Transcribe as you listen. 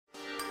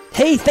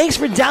Hey, thanks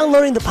for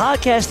downloading the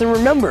podcast. And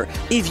remember,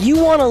 if you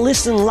want to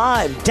listen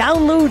live,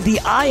 download the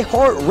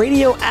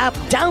iHeartRadio app,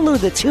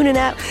 download the TuneIn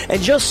app,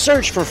 and just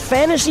search for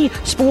Fantasy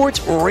Sports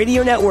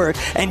Radio Network,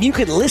 and you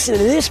can listen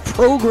to this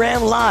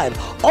program live.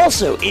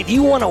 Also, if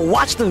you want to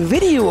watch the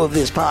video of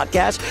this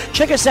podcast,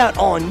 check us out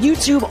on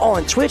YouTube,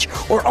 on Twitch,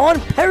 or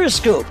on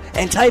Periscope,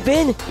 and type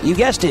in, you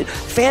guessed it,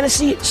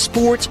 Fantasy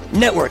Sports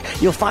Network.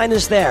 You'll find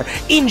us there.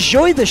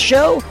 Enjoy the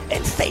show,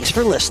 and thanks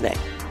for listening.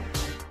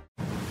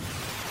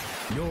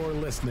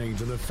 Listening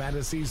to the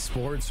Fantasy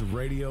Sports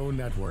Radio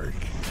Network.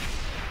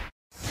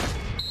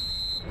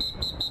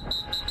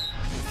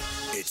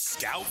 It's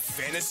Scout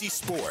Fantasy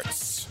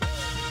Sports.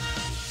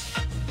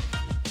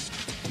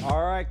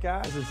 All right,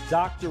 guys, it's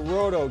Dr.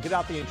 Roto. Get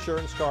out the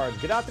insurance cards.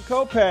 Get out the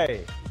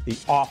copay. The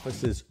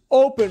office is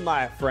open,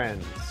 my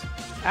friends.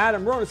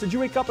 Adam Ronis, did you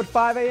wake up at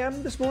 5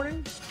 a.m. this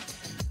morning?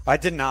 I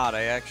did not.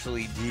 I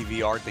actually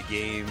DVR'd the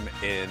game,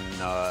 and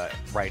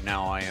right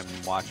now I am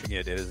watching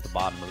it. It is the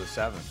bottom of the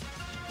seventh.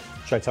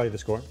 Should I tell you the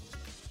score?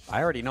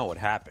 I already know what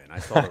happened. I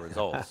saw the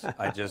results.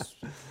 I just,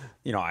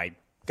 I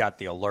got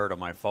the alert on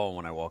my phone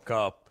when I woke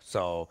up,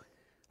 so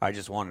I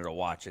just wanted to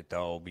watch it,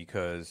 though,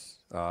 because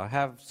I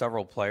have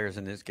several players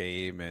in this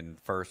game and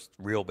first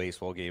real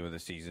baseball game of the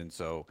season.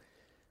 So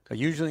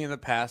usually in the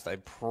past, I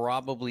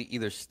probably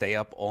either stay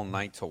up all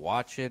night to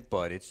watch it,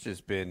 but it's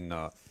just been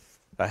a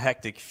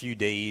hectic few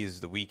days,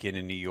 the weekend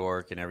in New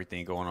York and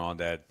everything going on,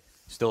 that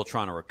still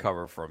trying to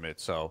recover from it.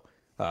 So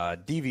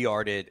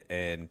DVR'd it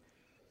and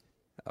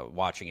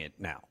watching it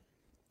now.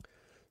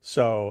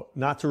 So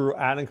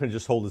Adam could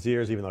just hold his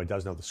ears, even though he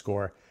does know the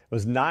score. It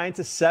was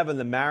 9-7.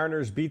 The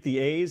Mariners beat the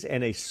A's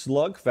in a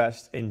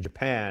slugfest in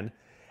Japan.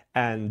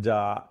 And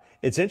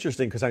it's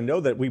interesting because I know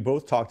that we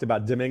both talked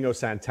about Domingo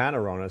Santana,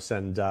 Ronis,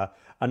 and a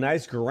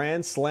nice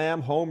grand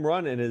slam home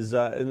run in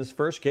his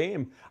first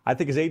game. I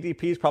think his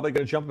ADP is probably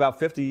going to jump about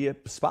 50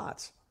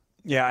 spots.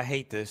 Yeah, I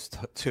hate this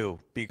too,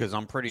 because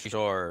I'm pretty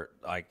sure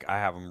I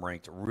have him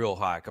ranked real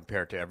high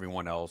compared to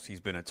everyone else. He's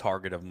been a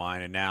target of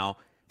mine, and now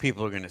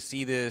people are going to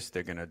see this.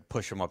 They're going to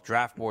push him up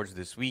draft boards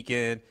this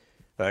weekend.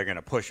 They're going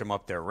to push him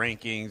up their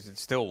rankings.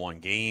 It's still one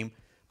game,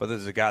 but this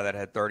is a guy that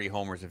had 30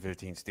 homers and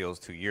 15 steals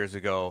 2 years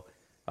ago.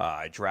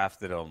 I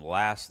drafted him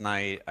last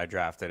night. I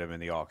drafted him in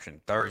the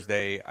auction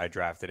Thursday. I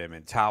drafted him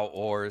in Tout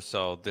Wars.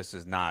 So this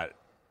is not,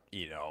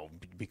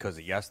 because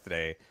of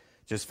yesterday.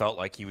 Just felt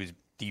like he was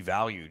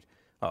devalued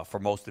for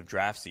most of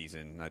draft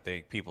season. I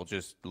think people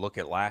just look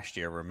at last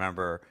year,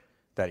 remember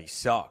that he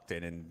sucked,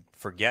 and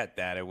forget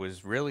that it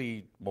was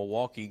really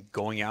Milwaukee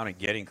going out and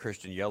getting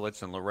Christian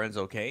Yelich and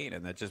Lorenzo Cain,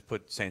 and that just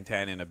put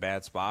Santana in a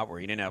bad spot where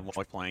he didn't have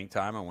much playing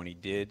time, and when he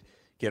did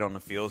get on the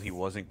field, he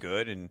wasn't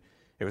good, and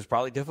it was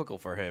probably difficult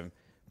for him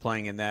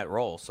playing in that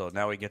role. So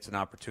now he gets an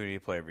opportunity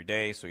to play every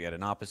day, so he had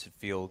an opposite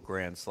field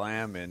grand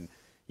slam, and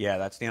yeah,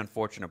 that's the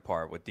unfortunate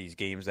part with these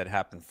games that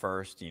happen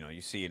first.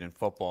 You see it in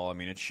football. I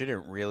mean, it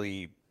shouldn't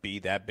really be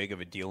that big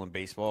of a deal in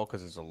baseball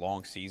because it's a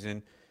long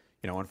season.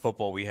 In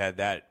football, we had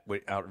that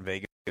out in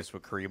Vegas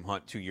with Kareem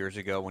Hunt 2 years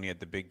ago when he had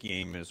the big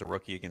game as a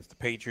rookie against the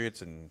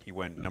Patriots, and he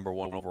went number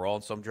one overall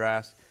in some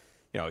drafts.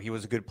 He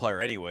was a good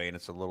player anyway, and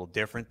it's a little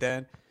different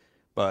then,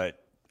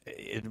 but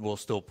it will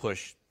still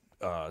push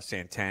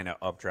Santana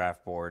up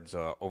draft boards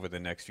over the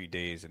next few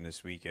days and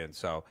this weekend.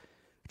 So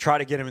try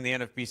to get him in the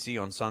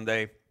NFBC on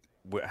Sunday.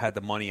 We had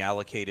the money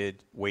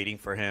allocated, waiting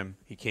for him.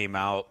 He came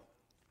out.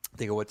 I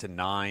think it went to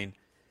 9.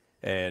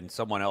 And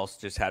someone else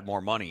just had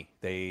more money.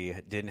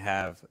 They didn't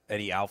have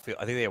any outfield.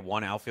 I think they had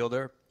one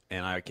outfielder,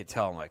 and I could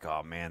tell, I'm like,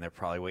 oh, man, they're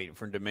probably waiting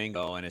for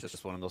Domingo. And it's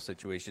just one of those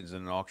situations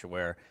in an auction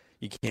where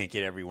you can't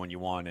get everyone you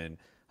want, and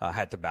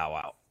had to bow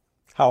out.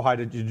 How high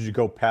did you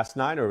go past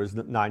 9, or was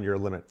 9 your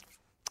limit?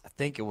 I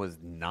think it was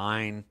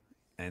 9,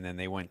 and then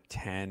they went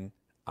 10.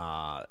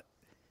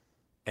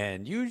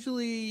 And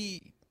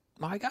usually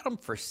I got them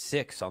for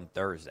 6 on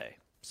Thursday.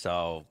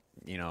 So,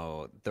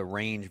 the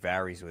range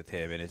varies with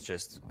him, and it's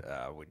just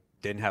we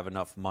didn't have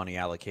enough money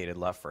allocated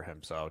left for him,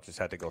 so just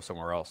had to go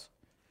somewhere else.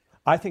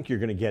 I think you're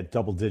going to get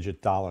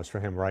double-digit dollars for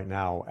him right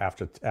now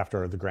after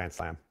the Grand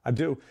Slam. I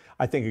do.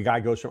 I think a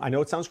guy goes from, I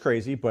know it sounds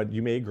crazy, but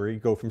you may agree,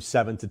 go from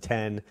 7 to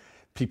 10.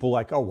 People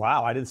like, oh,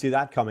 wow, I didn't see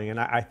that coming. And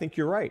I think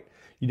you're right.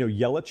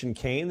 Yelich and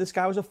Cain, this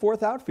guy was a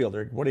fourth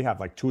outfielder. What do you have,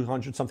 like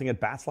 200-something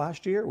at-bats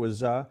last year? It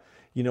was,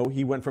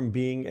 he went from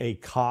being a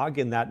cog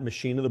in that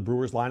machine of the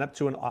Brewers lineup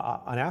to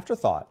an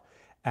afterthought.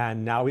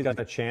 And now he's got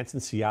a chance in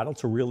Seattle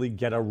to really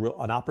get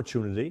an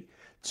opportunity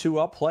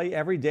to play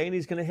every day, and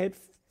he's going to hit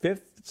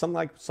fifth,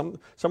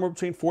 somewhere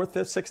between fourth,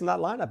 fifth, sixth in that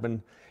lineup.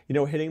 And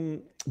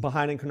hitting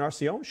behind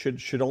Encarnacion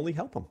should only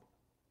help him.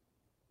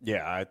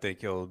 Yeah, I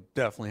think he'll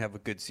definitely have a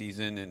good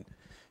season, and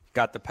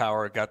got the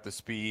power, got the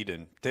speed,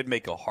 and did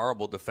make a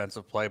horrible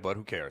defensive play, but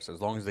who cares?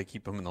 As long as they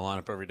keep him in the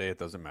lineup every day, it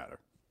doesn't matter.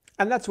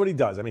 And that's what he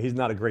does. I mean, he's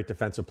not a great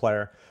defensive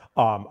player.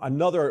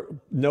 Another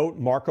note,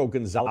 Marco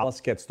Gonzalez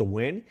gets the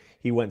win.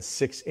 He went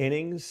 6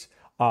 innings,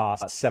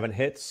 7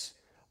 hits,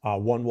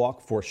 1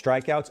 walk, 4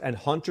 strikeouts. And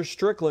Hunter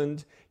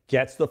Strickland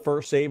gets the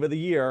first save of the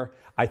year.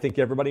 I think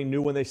everybody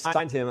knew when they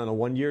signed him on a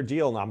one-year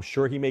deal, and I'm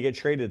sure he may get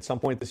traded at some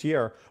point this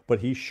year, but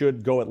he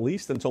should go at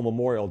least until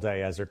Memorial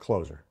Day as their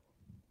closer.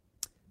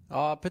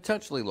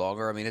 Potentially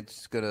longer. I mean,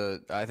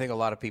 I think a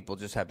lot of people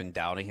just have been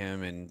doubting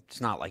him, and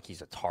it's not like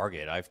he's a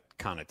target. I've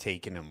kind of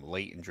taken him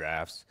late in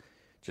drafts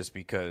just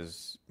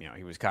because,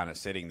 he was kind of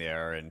sitting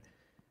there, and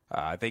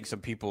I think some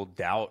people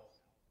doubt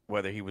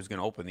whether he was going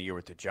to open the year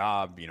with the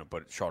job,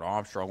 but Sean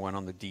Armstrong went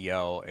on the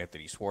DL,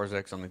 Anthony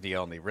Swarzak's on the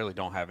DL, and they really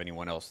don't have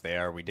anyone else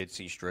there. We did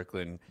see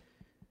Strickland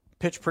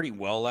pitch pretty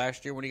well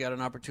last year when he got an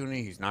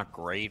opportunity. He's not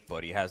great,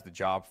 but he has the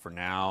job for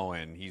now,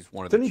 and he's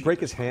one of the Didn't he break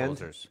his hand?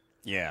 Closers.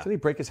 Yeah. Didn't he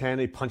break his hand?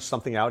 He punched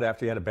something out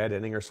after he had a bad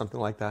inning or something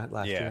like that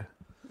last year?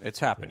 Yeah. It's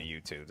happened to you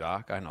too,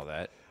 Doc. I know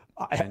that.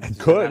 Isn't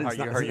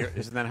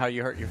that how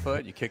you hurt your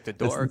foot? You kicked the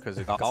door because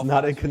it's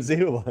not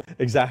inconceivable.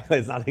 Exactly.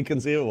 It's not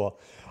inconceivable.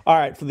 All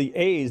right. For the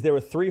A's, there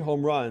were 3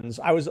 home runs.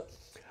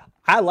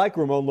 I like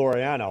Ramon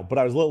Laureano, but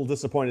I was a little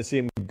disappointed to see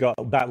him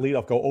bat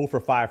leadoff go 0 for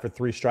 5 for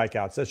 3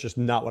 strikeouts. That's just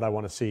not what I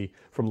want to see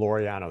from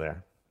Laureano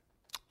there.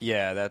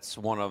 Yeah, that's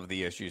one of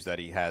the issues that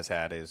he has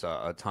had is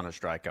a ton of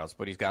strikeouts,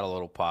 but he's got a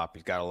little pop.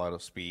 He's got a lot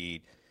of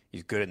speed.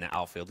 He's good in the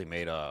outfield. He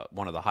made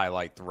one of the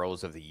highlight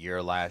throws of the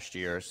year last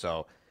year.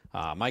 So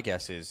my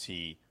guess is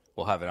he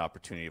will have an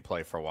opportunity to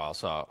play for a while.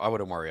 So I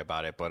wouldn't worry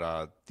about it.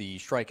 But the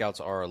strikeouts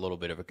are a little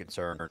bit of a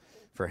concern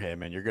for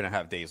him, and you're going to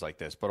have days like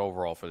this. But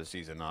overall for the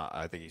season,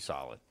 I think he's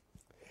solid.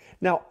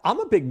 Now,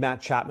 I'm a big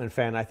Matt Chapman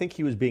fan. I think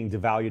he was being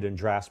devalued in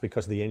drafts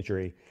because of the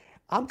injury.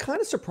 I'm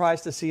kind of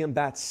surprised to see him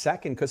bat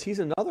second because he's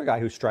another guy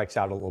who strikes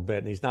out a little bit,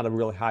 and he's not a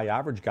really high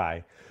average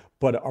guy.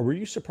 But were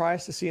you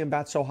surprised to see him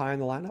bat so high in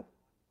the lineup?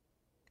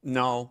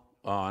 No,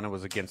 and it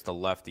was against a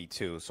lefty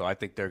too. So I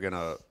think they're going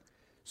to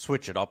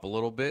switch it up a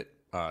little bit.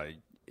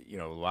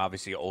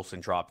 Obviously Olsen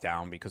dropped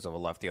down because of a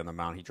lefty on the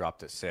mound. He dropped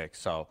to 6.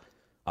 So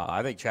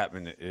I think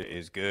Chapman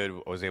is good.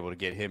 I was able to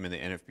get him in the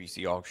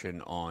NFBC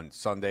auction on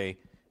Sunday.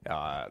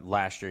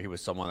 Last year, he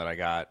was someone that I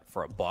got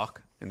for $1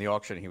 in the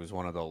auction. He was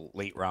one of the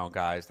late round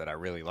guys that I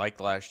really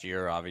liked last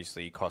year.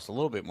 Obviously, he cost a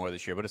little bit more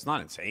this year, but it's not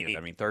insane.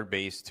 I mean, third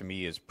base to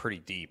me is pretty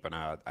deep, and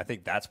I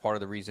think that's part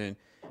of the reason,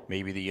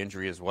 maybe the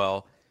injury as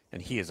well.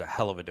 And he is a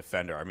hell of a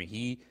defender. I mean,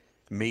 he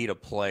made a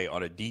play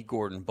on a D.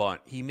 Gordon bunt.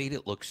 He made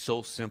it look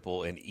so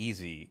simple and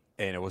easy,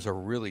 and it was a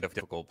really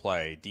difficult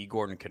play. D.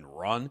 Gordon can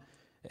run,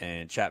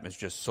 and Chapman's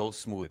just so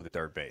smooth at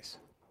third base.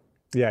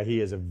 Yeah,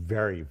 he is a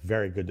very,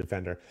 very good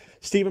defender.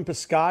 Stephen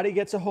Piscotty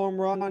gets a home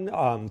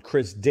run.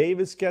 Chris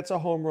Davis gets a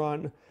home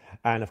run.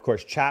 And, of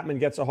course, Chapman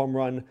gets a home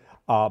run.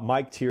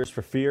 Mike Tears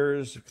for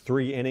Fears,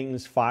 3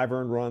 innings, 5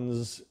 earned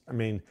runs. I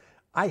mean,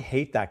 I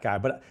hate that guy.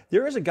 But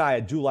there is a guy I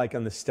do like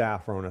on the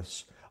staff,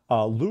 Ronis.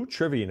 Lou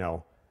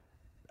Trivino.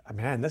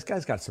 Man, this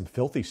guy's got some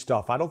filthy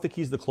stuff. I don't think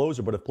he's the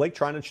closer, but if Blake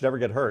Trinan should ever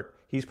get hurt,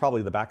 he's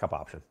probably the backup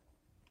option.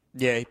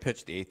 Yeah, he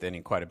pitched the 8th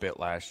inning quite a bit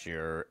last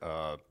year,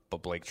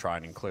 but Blake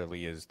Trinan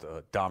clearly is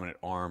the dominant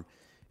arm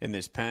in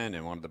this pen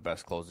and one of the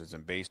best closers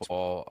in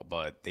baseball.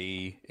 But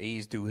the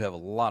A's do have a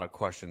lot of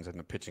questions in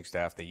the pitching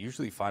staff. They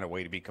usually find a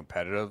way to be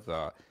competitive.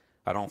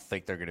 I don't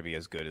think they're going to be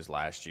as good as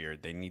last year.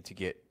 They need to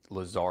get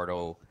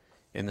Luzardo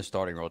in the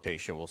starting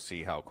rotation. We'll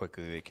see how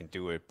quickly they can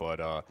do it,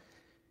 but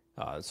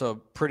it's a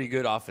pretty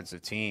good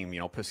offensive team.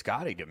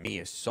 Piscotty to me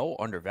is so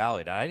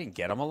undervalued. I didn't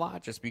get him a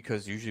lot just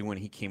because usually when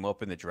he came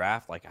up in the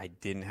draft, I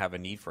didn't have a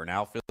need for an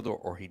outfielder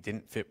or he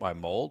didn't fit my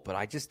mold, but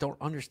I just don't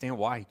understand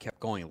why he kept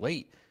going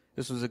late.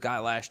 This was a guy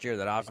last year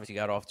that obviously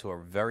got off to a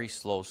very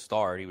slow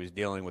start. He was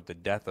dealing with the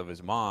death of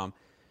his mom,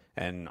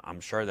 and I'm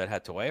sure that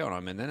had to weigh on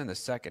him. And then in the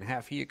second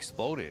half, he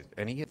exploded,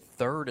 and he hit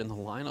 3rd in the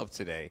lineup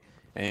today.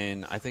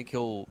 And I think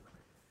he'll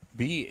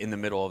be in the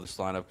middle of this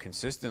lineup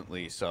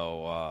consistently.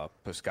 So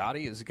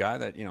Piscotty is a guy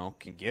that,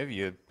 can give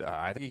you,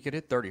 I think he could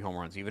hit 30 home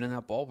runs even in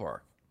that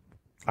ballpark.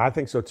 I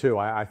think so, too.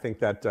 I think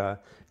that,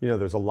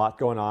 there's a lot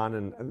going on,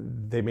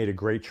 and they made a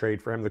great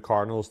trade for him, the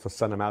Cardinals, to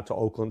send him out to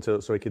Oakland so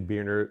he could be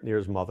near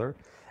his mother.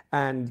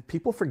 And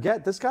people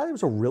forget this guy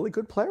was a really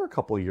good player a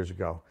couple of years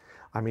ago.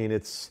 I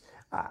mean,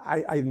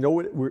 I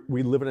know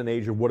we live in an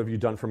age of what have you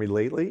done for me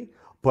lately,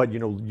 but,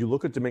 you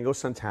look at Domingo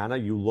Santana,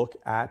 you look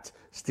at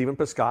Stephen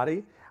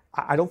Piscotty.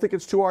 I don't think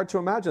it's too hard to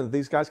imagine that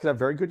these guys could have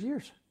very good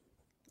years.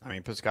 I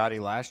mean, Piscotty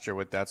last year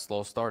with that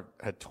slow start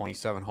had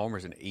 27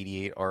 homers and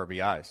 88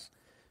 RBIs,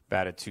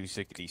 batted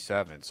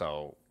 .267.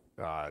 So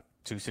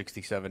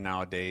 267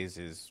 nowadays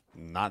is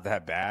not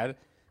that bad.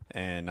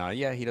 And,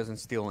 he doesn't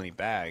steal any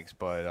bags,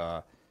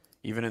 but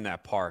even in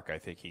that park, I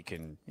think he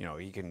can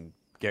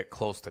get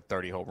close to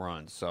 30 home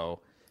runs. So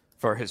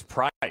for his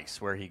price,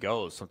 where he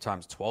goes,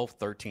 sometimes 12th,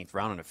 13th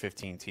round in a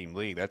 15-team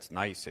league, that's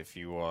nice if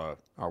you are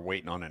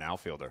waiting on an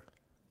outfielder.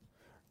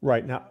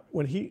 Right. Now,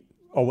 when he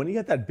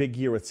had that big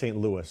year with St.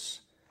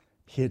 Louis,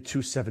 he had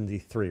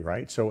 273,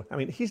 right? So, I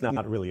mean, he's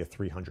not really a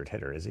 300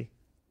 hitter, is he?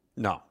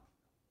 No.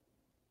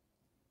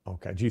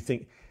 Okay.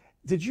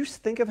 Did you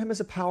think of him as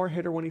a power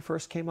hitter when he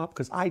first came up?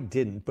 Because I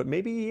didn't, but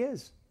maybe he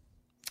is.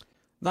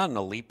 Not an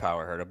elite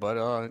power hitter, but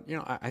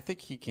I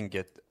think he can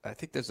get. I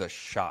think there's a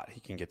shot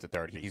he can get to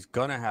 30. He's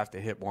gonna have to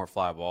hit more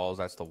fly balls.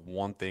 That's the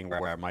one thing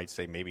where I might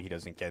say maybe he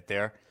doesn't get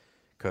there,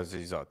 because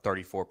he's a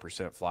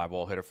 34% fly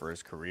ball hitter for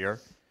his career.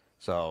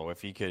 So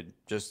if he could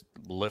just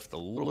lift a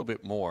little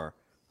bit more,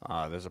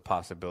 there's a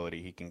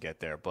possibility he can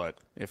get there. But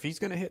if he's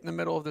gonna hit in the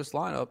middle of this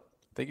lineup,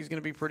 I think he's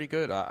gonna be pretty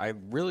good. I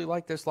really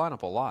like this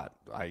lineup a lot.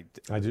 I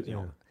do. You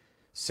know,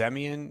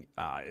 Semien,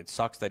 it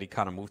sucks that he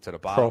kind of moved to the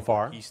bottom.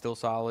 Profar. He's still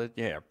solid.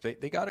 Yeah,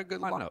 they got a good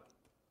lineup.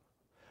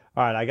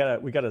 All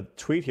right, we got a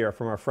tweet here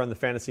from our friend the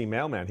Fantasy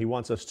Mailman. He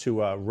wants us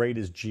to rate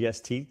his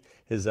GST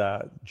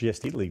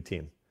league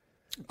team.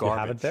 Garbage. Do you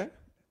have it there?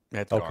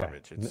 It's okay.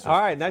 Garbage. It's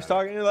all right, nice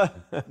talking.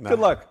 Good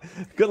luck.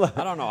 Good luck.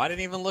 I don't know. I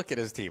didn't even look at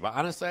his team.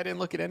 Honestly, I didn't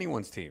look at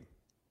anyone's team.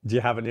 Do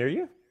you have it near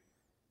you?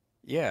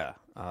 Yeah.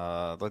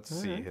 Let's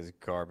see his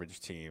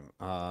garbage team.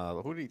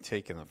 Who did he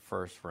take in the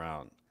first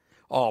round?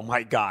 Oh,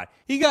 my God.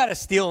 He got a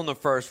steal in the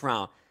first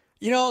round.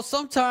 You know,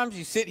 sometimes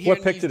you sit here.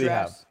 What pick did he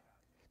have?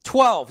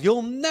 12.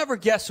 You'll never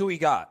guess who he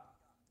got.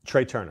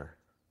 Trey Turner.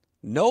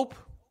 Nope.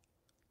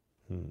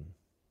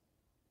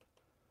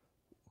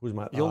 Who's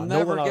my? You'll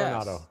never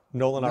guess.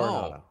 Nolan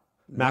Arenado.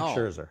 Max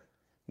Scherzer.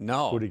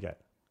 No. Who did he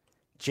get?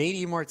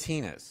 JD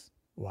Martinez.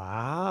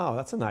 Wow,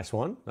 that's a nice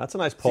one. That's a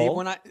nice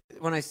poll. See,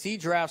 when I see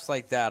drafts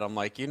like that, I'm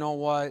like, you know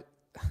what?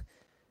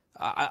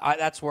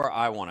 That's where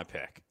I want to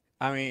pick.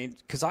 I mean,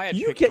 because I had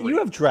you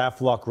have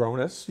draft luck,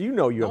 Ronus. You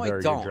know you have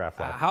very good draft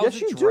luck. Yes,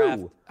 you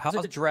do. How's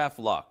the draft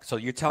luck? So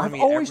you're telling me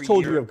I've always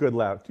told year, you have good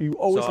luck. You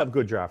always have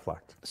good draft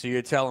luck. So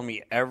you're telling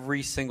me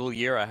every single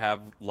year I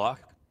have luck?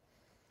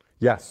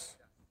 Yes.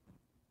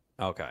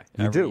 Okay.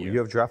 You do. Year. You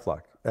have draft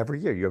luck. Every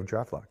year you have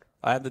draft luck.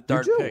 I had the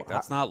third pick.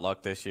 That's not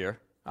luck this year.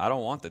 I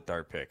don't want the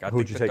third pick. I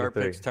think the third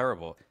pick's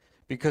terrible.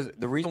 Because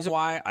the reason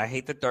why I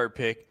hate the third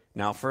pick,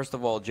 now, first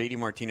of all, JD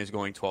Martinez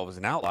going 12 is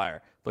an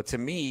outlier. But to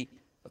me,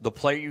 the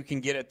player you can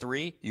get at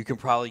 3, you can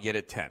probably get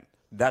at 10.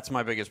 That's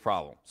my biggest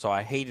problem. So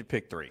I hated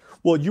pick 3.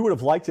 Well, you would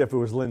have liked it if it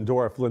was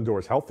Lindor, if Lindor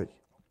is healthy.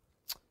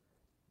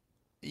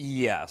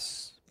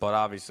 Yes, but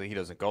obviously he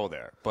doesn't go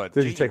there. But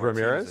did you take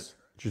Ramirez?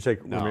 Did you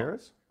take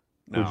Ramirez?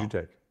 No. Who did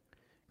you take?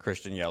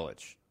 Christian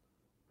Yelich.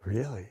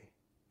 Really?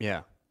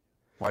 Yeah.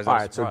 Why is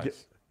that a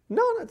surprise?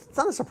 No, it's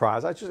not a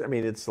surprise. I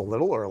mean, it's a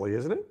little early,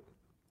 isn't it?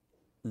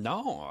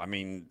 No, I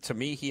mean, to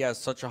me, he has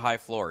such a high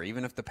floor.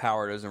 Even if the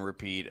power doesn't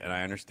repeat, and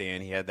I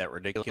understand he had that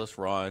ridiculous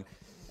run,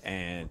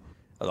 and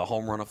the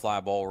home run to fly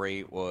ball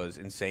rate was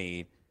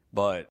insane,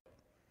 but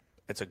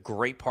it's a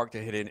great park to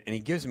hit in, and he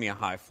gives me a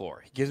high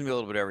floor. He gives me a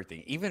little bit of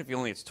everything. Even if he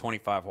only hits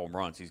 25 home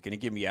runs, he's going to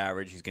give me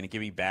average. He's going to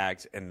give me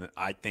bags, and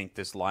I think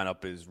this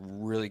lineup is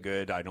really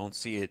good. I don't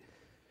see it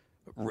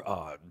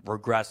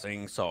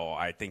regressing, so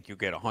I think you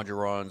get 100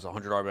 runs,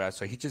 100 RBIs.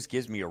 So he just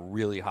gives me a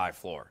really high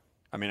floor.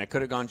 I mean, I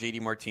could have gone JD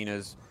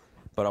Martinez,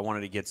 but I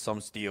wanted to get some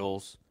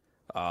steals.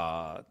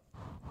 Acuna,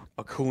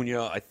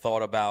 I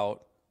thought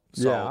about.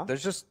 So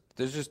there's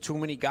just too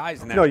many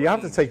guys in that. No, you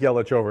have to take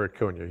Yelich over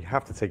Acuna. You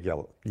have to take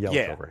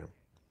Yelich over him.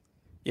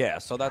 Yeah,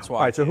 so that's why.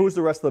 All right, so who's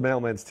the rest of the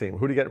mailman's team?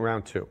 Who did he get in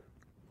round 2?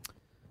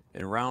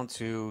 In round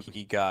 2,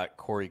 he got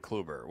Corey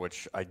Kluber,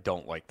 which I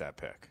don't like that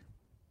pick.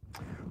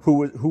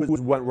 Who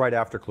went right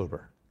after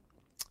Kluber?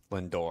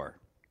 Lindor.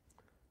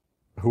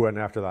 Who went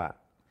after that?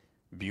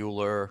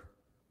 Bueller,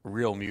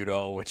 Real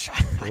Muto, which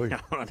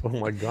oh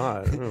my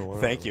God! Oh, wow.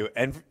 Thank you,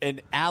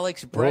 and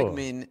Alex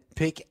Bregman,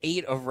 pick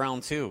 8 of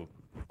round 2.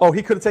 Oh,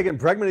 he could have taken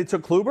Bregman. He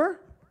took Kluber.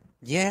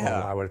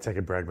 Yeah, I would have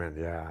taken Bregman.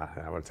 Yeah,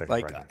 I would have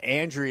taken Bregman.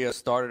 Andrea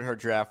started her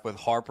draft with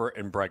Harper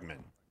and Bregman.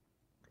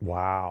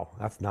 Wow,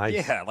 that's nice.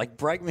 Yeah, like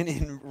Bregman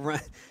in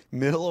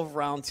middle of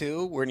round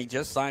 2, when he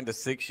just signed a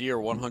 6-year,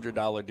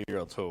 $100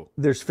 deal too.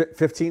 There's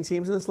 15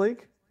 teams in this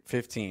league?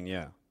 15,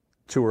 yeah.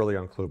 Too early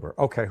on Kluber.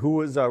 Okay, who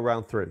was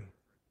round 3?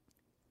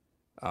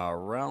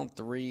 Round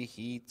 3,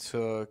 he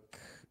took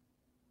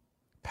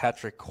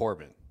Patrick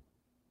Corbin.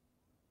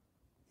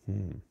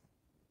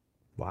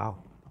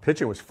 Wow.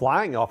 Pitching was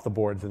flying off the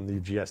boards in the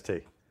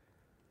GST.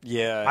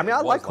 Yeah. I mean, I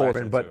like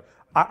Corbin, but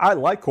I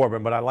like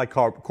Corbin, but I like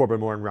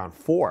Corbin more in round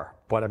 4.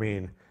 But I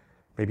mean,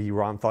 maybe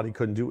Ron thought he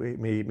couldn't do it.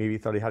 Maybe he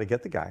thought he had to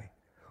get the guy.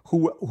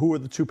 Who were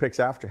the 2 picks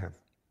after him?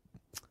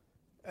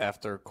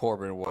 After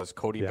Corbin was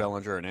Cody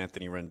Bellinger and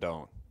Anthony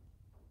Rendon.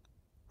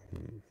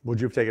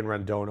 Would you have taken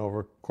Rendon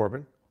over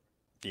Corbin?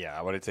 Yeah,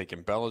 I would have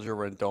taken Bellinger,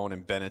 Rendon,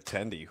 and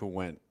Benintendi, who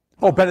went.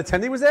 Oh,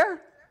 Benintendi was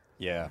there?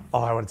 Yeah. Oh,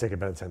 I would have taken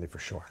Benintendi for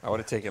sure. I would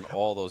have taken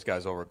all those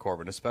guys over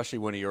Corbin, especially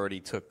when he already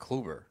took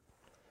Kluber.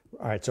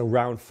 All right, so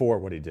round 4,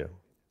 what did he do?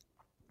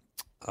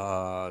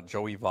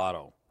 Joey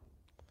Votto.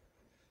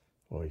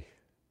 Oy.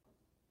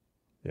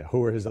 Yeah, who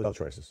were his other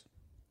choices?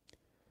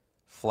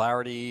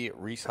 Flaherty,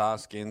 Rhys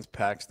Hoskins,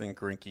 Paxton,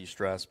 Greinke,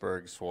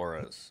 Strasburg,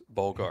 Suarez,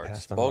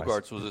 Bogarts.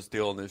 Bogarts was a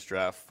steal in this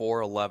draft,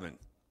 4-11.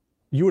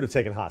 You would have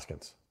taken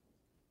Hoskins.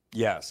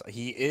 Yes,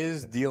 he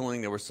is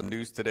dealing. There was some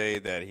news today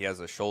that he has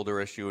a shoulder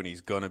issue and he's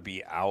going to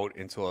be out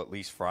until at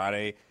least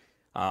Friday.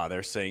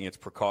 They're saying it's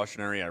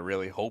precautionary. I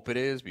really hope it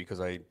is, because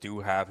I do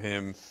have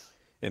him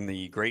in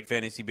the Great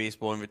Fantasy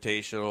Baseball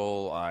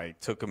Invitational. I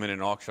took him in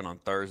an auction on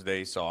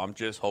Thursday, so I'm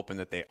just hoping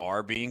that they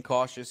are being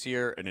cautious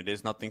here, and it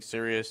is nothing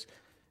serious.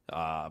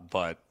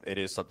 But it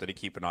is something to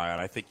keep an eye on.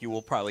 I think you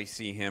will probably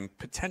see him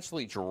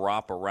potentially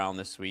drop around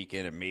this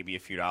weekend and maybe a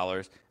few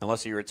dollars,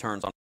 unless he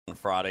returns on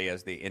Friday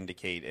as they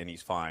indicate, and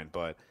he's fine.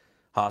 But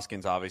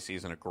Hoskins obviously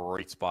is in a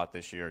great spot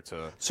this year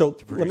to. So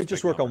to let me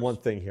just work on one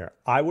thing here.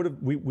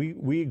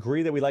 We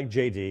agree that we like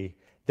JD.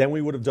 Then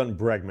we would have done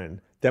Bregman.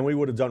 Then we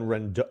would have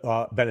done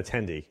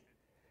Benintendi.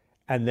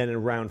 And then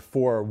in round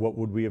 4, what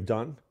would we have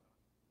done?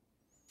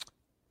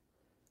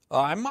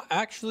 I'm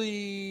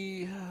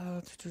actually,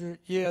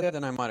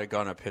 then I might have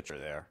gone a pitcher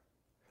there.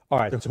 All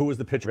right, so who was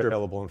the pitcher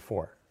available in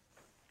 4?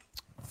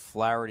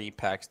 Flaherty,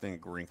 Paxton,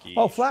 Greinke.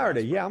 Oh,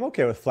 Flaherty. Yeah, I'm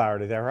okay with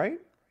Flaherty there, right?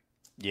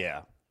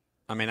 Yeah.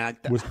 I mean,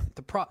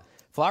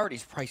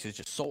 Flaherty's price is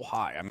just so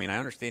high. I mean, I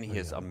understand he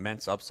has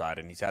immense upside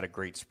and he's had a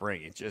great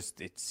spring.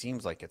 It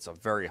seems like it's a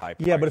very high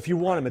price. Yeah, but if you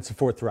want him, it's the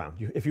 4th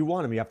round. If you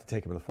want him, you have to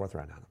take him in the 4th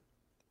round. Adam.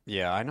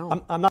 Yeah, I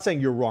know. I'm not saying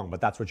you're wrong, but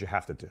that's what you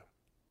have to do.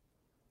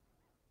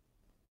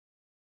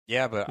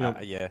 Yeah, but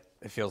it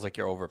feels like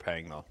you're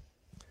overpaying, though.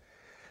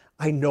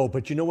 I know,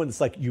 but when it's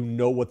like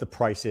what the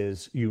price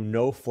is,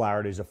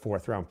 Flaherty's a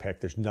 4th round pick.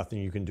 There's nothing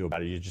you can do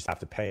about it. You just have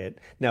to pay it.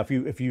 Now,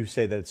 if you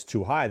say that it's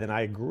too high, then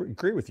I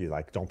agree with you.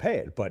 Like, don't pay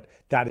it. But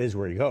that is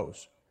where he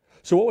goes.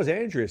 So what was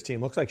Andrea's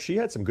team? Looks like she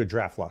had some good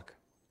draft luck.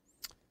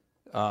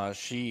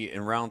 She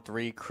in round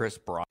 3, Chris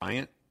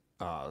Bryant.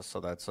 So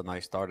that's a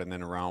nice start. And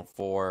then in round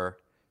 4,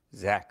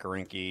 Zach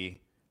Greinke.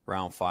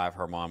 Round 5,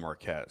 German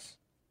Marquez.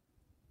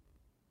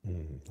 A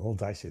little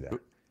dicey there.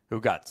 Who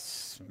got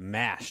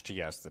smashed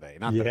yesterday.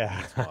 Not that it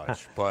means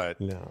much,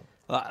 but no.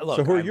 Look,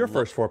 so who are your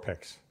first 4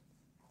 picks?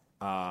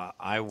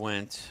 I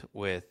went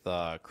with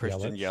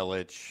Christian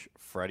Yelich,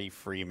 Freddie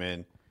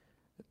Freeman,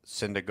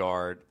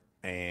 Syndergaard,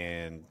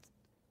 and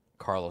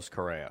Carlos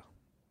Correa.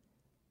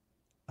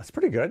 That's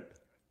pretty good.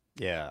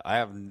 Yeah, I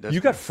have.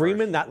 You got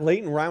Freeman that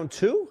late in round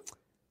 2?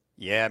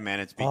 Yeah, man,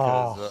 it's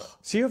because.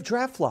 So you have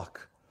draft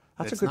luck.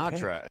 That's a good pick.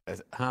 It's not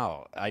draft.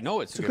 How? I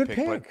know it's a good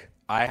pick. But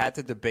I had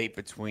to debate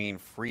between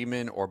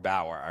Freeman or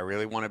Bauer. I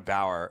really wanted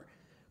Bauer,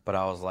 but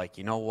I was like,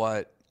 you know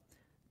what?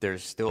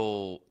 There's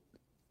 3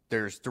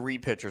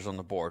 pitchers on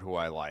the board who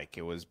I like.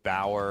 It was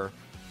Bauer,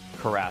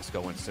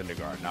 Carrasco, and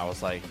Syndergaard. And I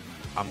was like,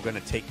 I'm going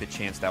to take the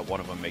chance that one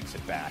of them makes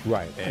it back.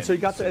 Right. And so you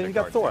got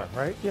Thor,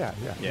 right? Yeah.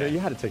 You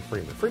had to take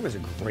Freeman. Freeman's a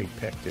great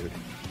pick, dude.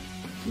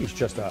 He's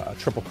just a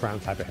triple crown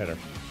type of hitter.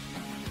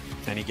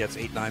 And he gets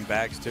 8-9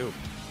 bags too.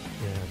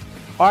 Yeah.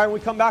 All right, when we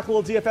come back, a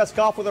little DFS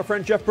golf with our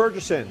friend Jeff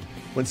Bergerson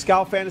when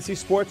Scout Fantasy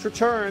Sports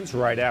returns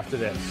right after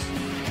this.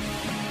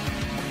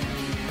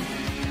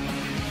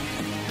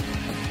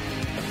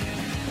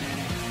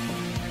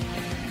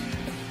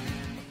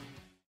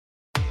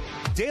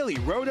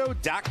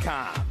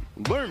 DailyRoto.com.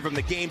 Learn from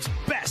the game's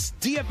best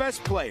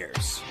DFS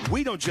players.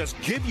 We don't just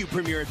give you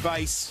premier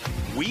advice,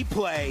 we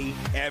play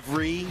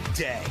every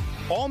day.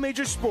 All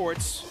major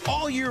sports,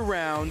 all year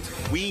round,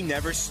 we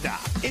never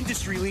stop.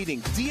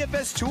 Industry-leading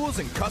DFS tools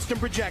and custom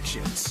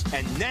projections.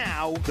 And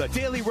now, the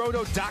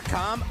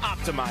DailyRoto.com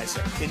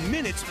Optimizer. In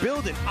minutes,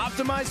 build and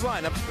optimize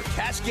lineups for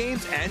cash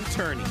games and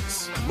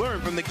tourneys.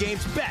 Learn from the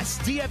game's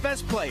best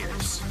DFS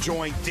players.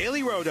 Join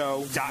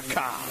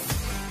DailyRoto.com.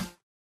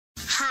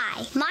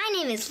 Hi, my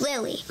name is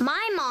Lily.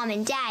 My mom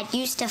and dad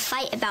used to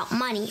fight about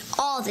money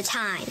all the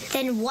time.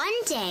 Then one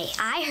day,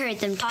 I heard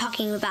them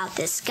talking about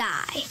this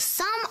guy,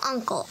 some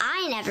uncle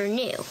I never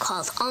knew,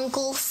 called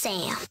Uncle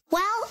Sam.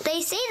 Well,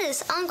 they say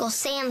this Uncle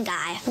Sam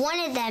guy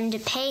wanted them to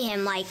pay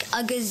him like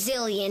 $1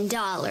 gazillion,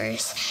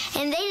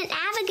 and they didn't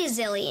have $1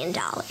 gazillion.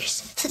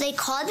 So they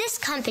called this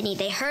company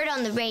they heard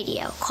on the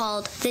radio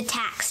called the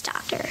Tax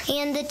Doctor.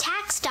 And the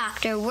Tax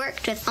Doctor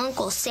worked with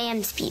Uncle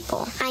Sam's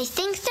people. I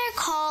think they're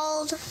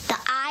called the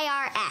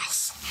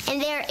IRS. And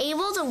they're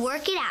able to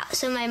work it out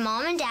so my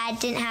mom and dad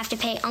didn't have to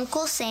pay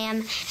Uncle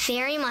Sam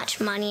very much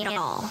money at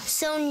all.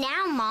 So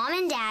now mom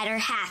and dad are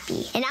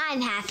happy, and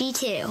I'm happy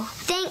too.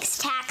 Thanks,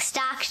 Tax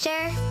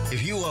Doctor.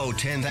 If you owe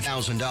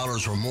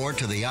 $10,000 or more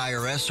to the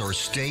IRS or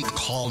state,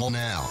 call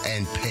now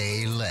and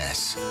pay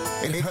less.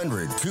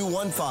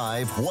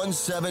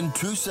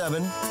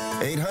 800-215-1727.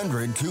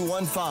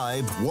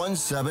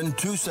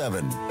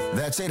 800-215-1727.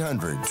 That's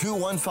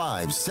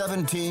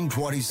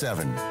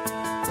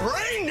 800-215-1727.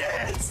 Rain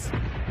dance!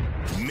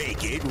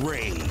 Make it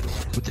rain.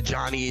 With the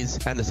Johnnies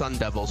and the Sun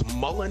Devils.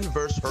 Mullen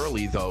versus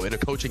Hurley, though, in a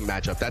coaching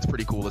matchup. That's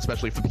pretty cool,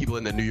 especially for people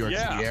in the New York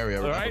City area.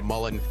 Remember right?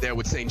 Mullen there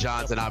with St.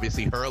 John's, and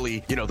obviously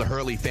Hurley, the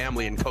Hurley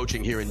family and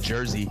coaching here in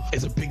Jersey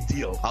is a big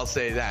deal. I'll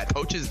say that.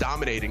 Coaches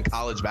dominate in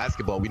college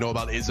basketball. We know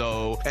about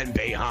Izzo and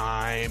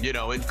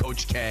Boeheim, and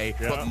Coach K.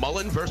 Yeah. But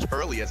Mullen versus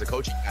Hurley as a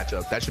coaching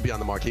matchup, that should be on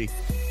the marquee.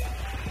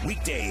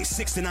 Weekdays,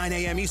 6 to 9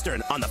 a.m.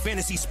 Eastern on the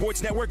Fantasy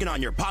Sports Network and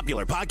on your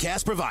popular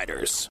podcast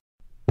providers.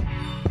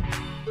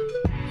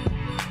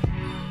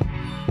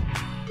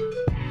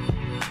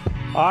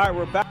 All right,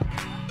 we're back.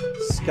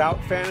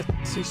 Scout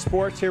Fantasy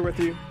Sports here with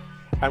you.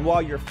 And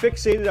while you're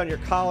fixated on your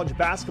college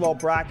basketball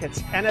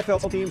brackets,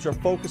 NFL teams are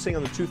focusing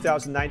on the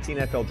 2019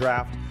 NFL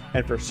Draft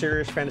And for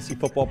serious fantasy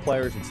football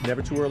players, it's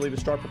never too early to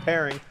start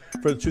preparing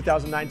for the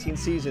 2019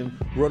 season.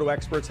 Roto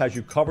Experts has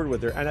you covered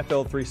with their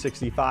NFL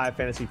 365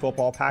 fantasy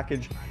football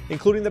package,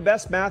 including the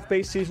best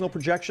math-based seasonal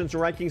projections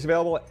and rankings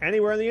available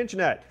anywhere on the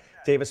internet.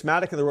 Davis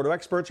Maddock and the Roto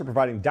Experts are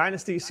providing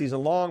dynasty,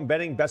 season-long,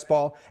 betting, best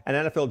ball, and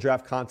NFL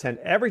draft content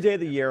every day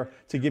of the year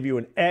to give you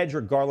an edge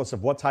regardless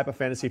of what type of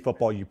fantasy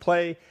football you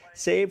play.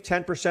 Save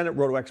 10% at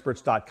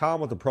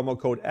rotoexperts.com with the promo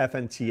code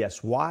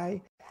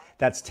FNTSY.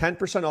 That's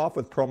 10% off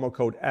with promo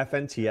code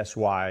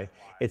FNTSY.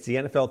 It's the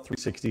NFL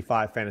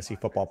 365 fantasy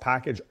football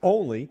package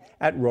only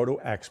at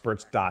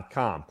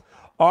rotoexperts.com.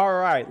 All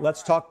right,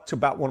 let's talk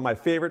about one of my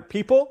favorite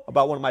people,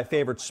 about one of my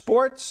favorite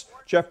sports.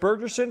 Jeff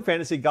Bergerson,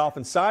 Fantasy Golf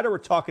Insider. We're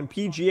talking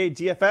PGA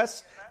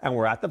DFS, and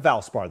we're at the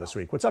Valspar this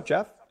week. What's up,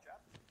 Jeff?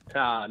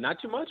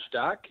 Not too much,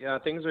 Doc.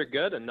 Things are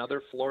good.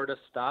 Another Florida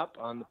stop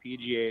on the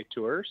PGA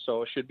Tour,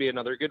 so it should be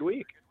another good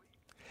week.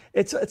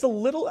 It's a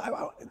little,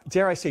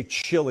 dare I say,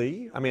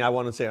 chilly. I mean, I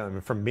want to say,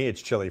 for me,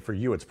 it's chilly. For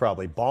you, it's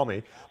probably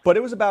balmy. But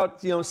it was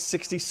about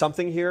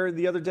 60-something here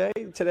the other day,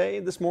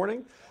 this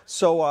morning.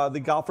 So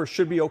the golfers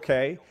should be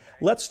okay.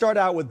 Let's start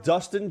out with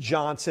Dustin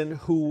Johnson,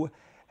 who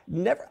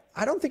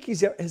I don't think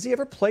has he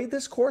ever played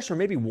this course, or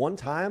maybe one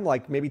time,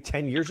 like maybe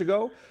 10 years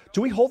ago?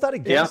 Do we hold that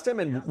against him?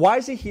 And why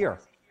is he here?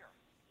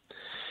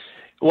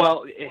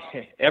 Well,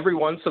 every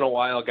once in a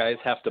while, guys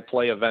have to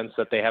play events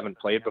that they haven't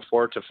played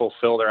before to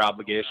fulfill their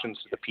obligations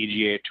to the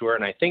PGA Tour,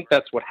 and I think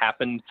that's what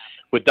happened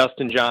with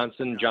Dustin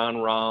Johnson, Jon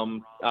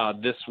Rahm,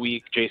 this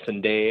week,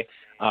 Jason Day.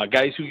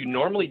 Guys who you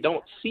normally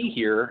don't see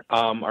here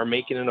are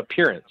making an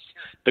appearance.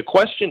 The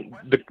question,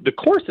 the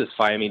course is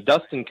fine. I mean,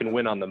 Dustin can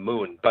win on the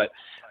moon, but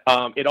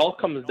it all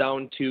comes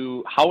down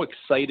to how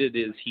excited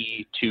is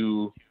he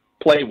to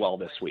play well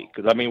this week.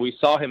 Because, I mean, we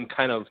saw him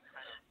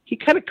he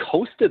kind of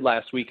coasted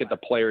last week at the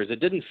Players. It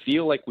didn't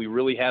feel like we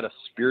really had a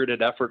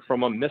spirited effort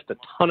from him, missed a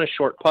ton of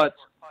short putts,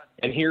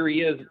 and here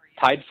he is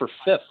tied for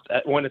fifth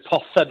when it's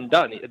all said and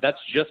done. That's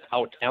just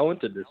how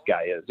talented this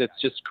guy is. It's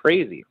just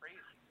crazy.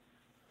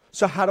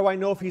 So how do I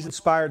know if he's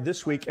inspired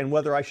this week and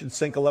whether I should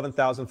sink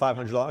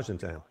 $11,500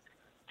 into him?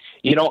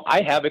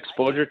 I have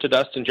exposure to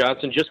Dustin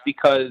Johnson just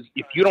because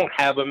if you don't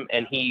have him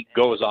and he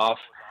goes off,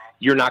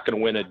 you're not going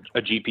to win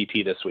a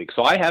GPP this week.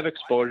 So I have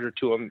exposure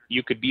to him.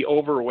 You could be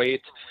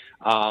overweight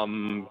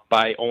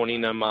by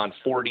owning him on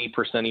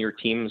 40% of your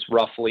teams,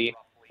 roughly.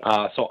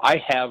 So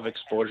I have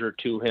exposure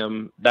to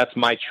him. That's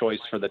my choice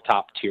for the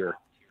top tier.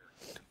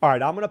 All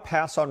right, I'm going to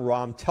pass on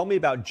Rahm. Tell me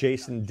about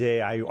Jason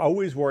Day. I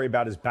always worry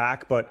about his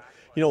back, but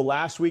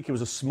last week it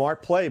was a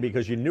smart play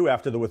because you knew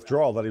after the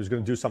withdrawal that he was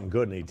going to do something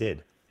good, and he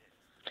did.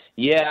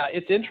 Yeah,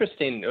 it's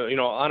interesting.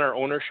 On our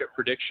ownership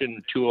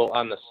prediction tool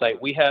on the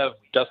site, we have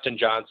Dustin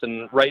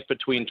Johnson right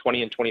between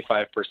 20 and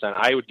 25%.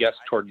 I would guess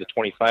toward the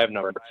 25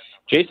 number.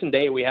 Jason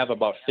Day, we have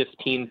about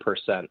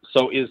 15%.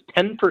 So is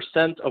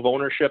 10% of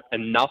ownership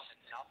enough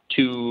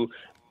to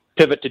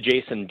pivot to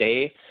Jason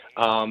Day?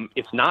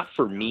 It's not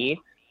for me,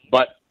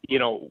 but,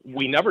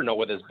 we never know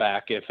with his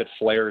back if it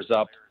flares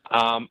up.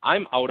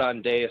 I'm out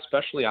on Day,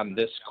 especially on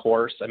this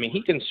course. I mean,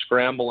 he can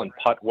scramble and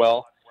putt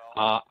well.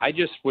 I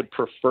just would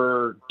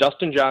prefer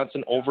Dustin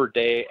Johnson over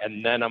Day,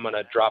 and then I'm going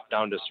to drop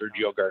down to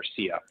Sergio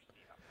Garcia.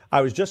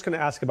 I was just going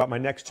to ask about my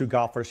next two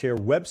golfers here,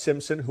 Webb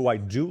Simpson, who I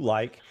do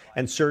like,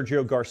 and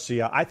Sergio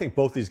Garcia. I think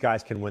both these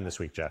guys can win this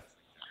week, Jeff.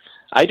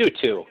 I do,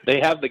 too.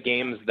 They have the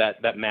games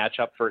that match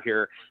up for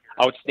here.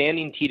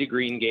 Outstanding tee to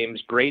green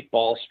games, great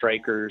ball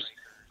strikers,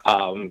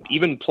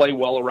 even play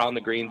well around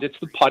the greens. It's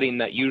the putting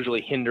that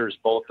usually hinders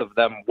both of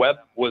them. Webb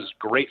was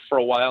great for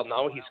a while.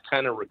 Now he's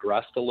kind of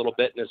regressed a little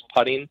bit in his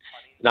putting.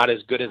 Not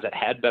as good as it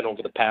had been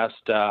over the past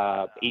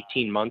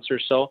 18 months or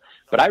so.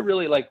 But I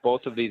really like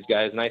both of these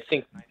guys, and I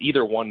think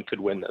either one could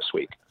win this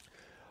week.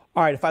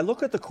 All right, if I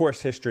look at the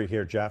course history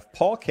here, Jeff,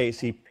 Paul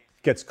Casey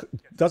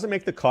doesn't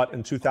make the cut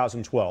in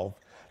 2012,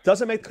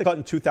 doesn't make the cut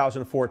in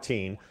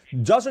 2014,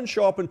 doesn't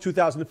show up in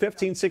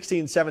 2015,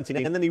 16, 17,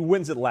 and then he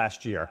wins it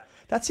last year.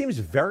 That seems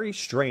very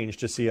strange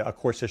to see a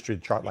course history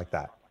chart like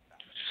that.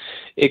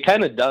 It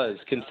kind of does,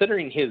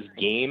 considering his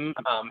game.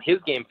 His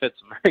game fits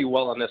very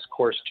well on this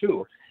course,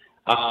 too.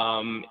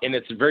 And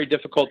it's very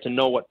difficult to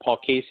know what Paul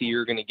Casey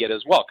you're going to get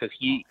as well, because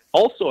he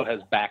also has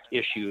back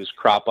issues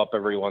crop up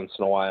every once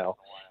in a while.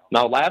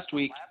 Now, last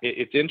week,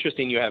 it's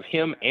interesting. You have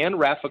him and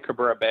Rafa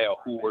Cabrera-Bello,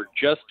 who were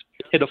just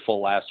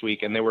pitiful last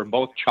week, and they were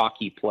both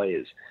chalky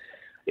plays.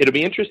 It'll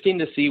be interesting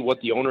to see what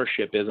the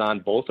ownership is on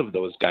both of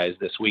those guys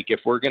this week.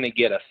 If we're going to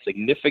get a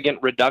significant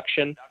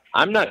reduction,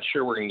 I'm not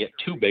sure we're going to get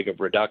too big of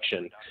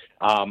reduction.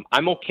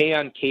 I'm okay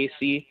on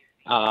Casey.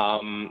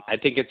 I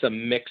think it's a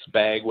mixed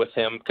bag with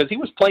him because he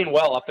was playing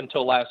well up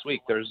until last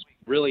week. There's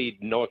really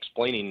no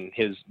explaining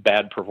his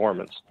bad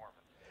performance.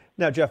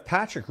 Now, Jeff,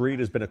 Patrick Reed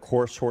has been a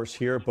course horse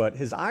here, but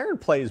his iron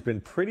play has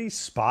been pretty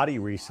spotty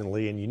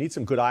recently, and you need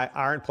some good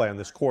iron play on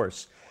this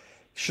course.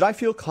 Should I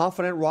feel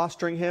confident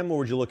rostering him, or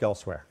would you look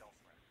elsewhere?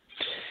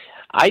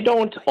 I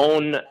don't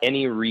own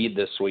any Reed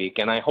this week,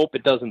 and I hope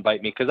it doesn't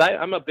bite me because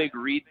I'm a big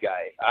Reed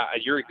guy.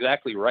 You're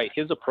exactly right.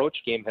 His approach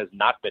game has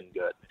not been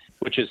good,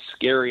 which is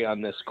scary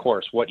on this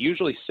course. What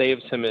usually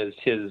saves him is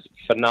his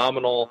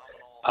phenomenal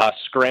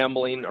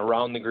scrambling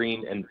around the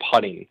green and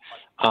putting.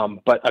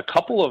 But a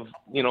couple of,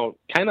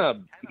 kind of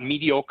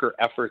mediocre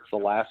efforts the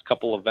last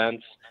couple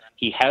events.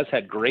 He has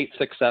had great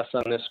success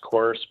on this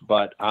course,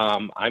 but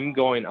I'm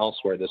going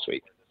elsewhere this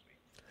week.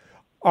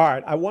 All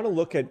right, I want to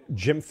look at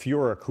Jim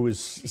Furyk, who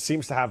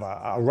seems to have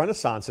a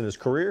renaissance in his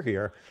career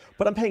here,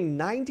 but I'm paying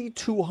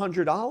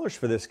 $9,200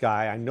 for this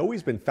guy. I know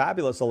he's been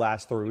fabulous the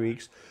last 3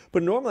 weeks,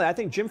 but normally I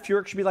think Jim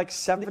Furyk should be like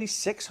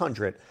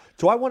 $7,600.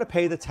 Do I want to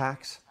pay the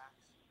tax?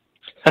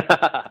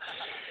 I've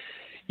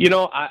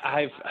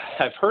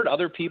heard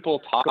other people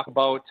talk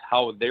about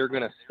how they're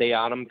going to stay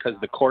on him because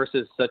the course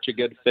is such a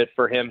good fit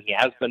for him. He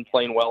has been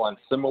playing well on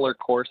similar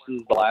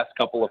courses the last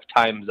couple of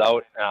times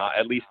out,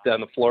 at least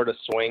on the Florida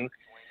swing.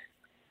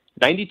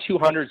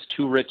 9,200 is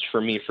too rich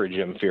for me for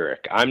Jim Furyk.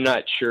 I'm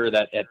not sure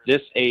that at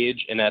this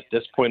age and at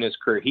this point in his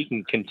career, he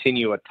can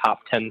continue a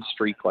top 10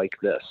 streak like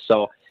this.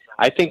 So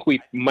I think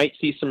we might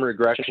see some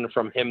regression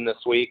from him this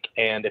week.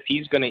 And if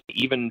he's going to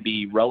even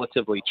be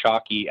relatively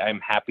chalky,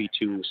 I'm happy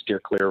to steer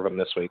clear of him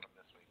this week.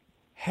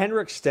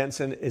 Henrik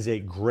Stenson is a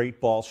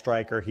great ball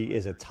striker. He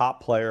is a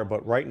top player,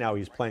 but right now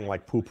he's playing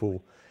like poo-poo.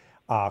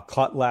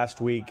 Cut last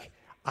week.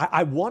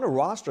 I want to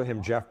roster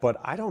him, Jeff, but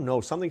I don't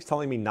know. Something's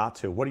telling me not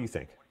to. What do you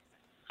think?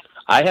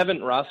 I haven't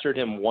rostered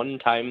him one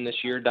time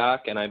this year,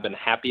 Doc, and I've been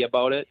happy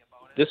about it.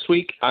 This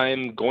week,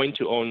 I'm going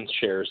to own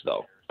shares,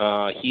 though.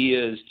 He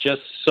is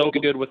just so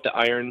good with the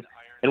irons.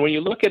 And when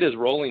you look at his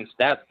rolling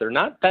stats, they're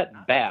not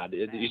that bad.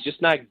 He's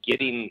just not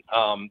getting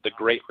the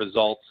great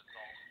results.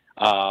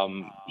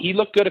 He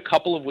looked good a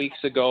couple of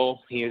weeks ago.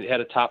 He had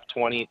a top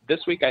 20.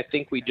 This week, I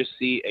think we just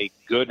see a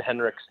good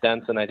Henrik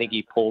Stenson. I think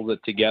he pulls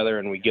it together,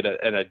 and we get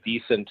a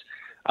decent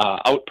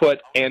output,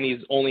 and he's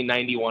only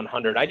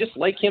 9,100. I just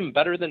like him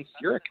better than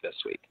Furyk this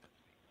week.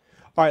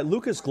 All right,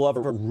 Lucas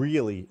Glover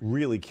really,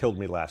 really killed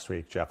me last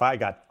week, Jeff. I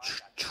got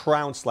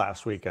trounced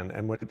last week,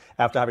 and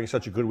after having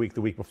such a good week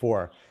the week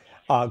before.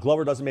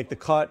 Glover doesn't make the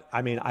cut.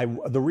 I mean,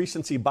 the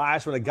recency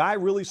bias, when a guy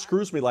really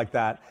screws me like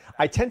that,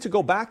 I tend to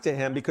go back to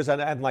him because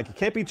I'm like, it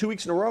can't be 2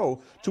 weeks in a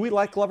row. Do we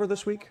like Glover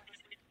this week?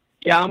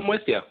 Yeah, I'm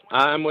with you.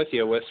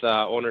 With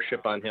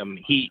ownership on him.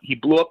 He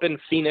blew up in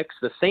Phoenix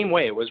the same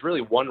way. It was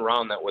really one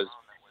round that was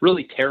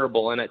really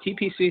terrible. And at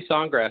TPC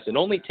Sawgrass, it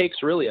only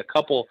takes really a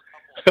couple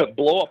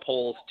blow-up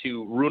holes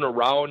to ruin a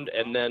round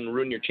and then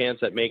ruin your chance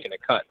at making a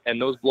cut. And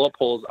those blow-up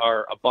holes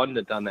are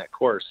abundant on that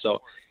course.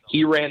 So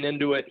he ran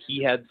into it.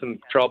 He had some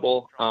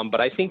trouble, but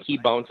I think he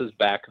bounces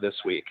back this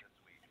week.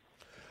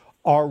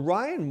 Are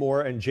Ryan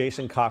Moore and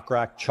Jason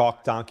Kokrak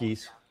chalk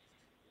donkeys?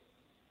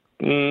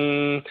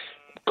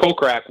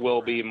 Kokrak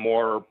will be.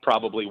 More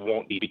probably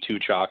won't be too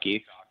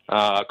chalky.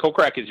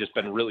 Kokrak has just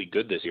been really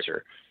good this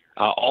year.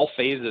 All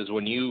phases,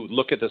 when you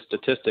look at the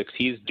statistics,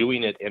 he's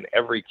doing it in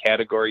every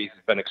category.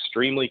 He's been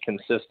extremely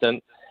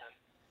consistent.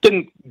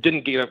 Didn't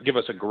give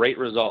us a great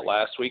result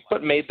last week,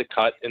 but made the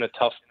cut in a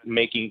tough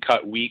making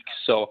cut week.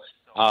 So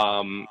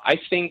I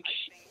think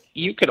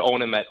you could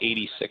own him at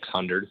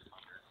 8,600.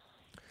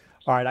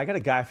 All right, I got a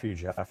guy for you,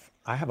 Jeff.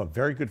 I have a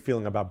very good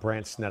feeling about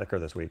Brandt Snedeker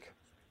this week.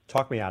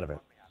 Talk me out of it.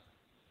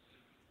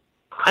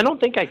 I don't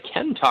think I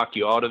can talk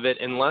you out of it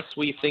unless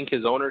we think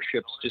his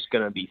ownership's just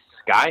going to be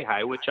sky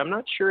high, which I'm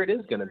not sure it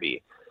is going to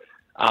be.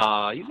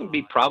 He's going to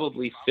be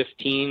probably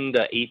 15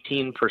 to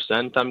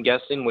 18%, I'm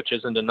guessing, which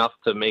isn't enough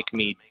to make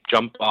me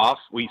jump off.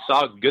 We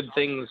saw good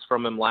things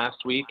from him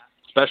last week,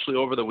 especially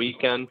over the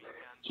weekend.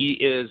 He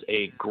is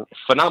a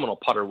phenomenal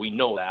putter. We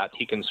know that.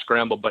 He can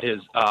scramble, but his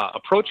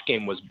approach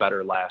game was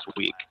better last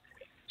week.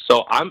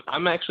 So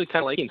I'm actually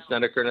kind of liking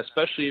Snedeker, and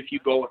especially if you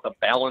go with a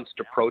balanced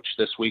approach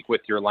this week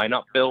with your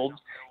lineup builds,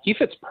 he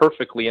fits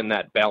perfectly in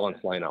that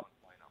balanced lineup.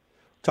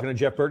 Talking to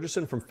Jeff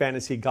Burgesson from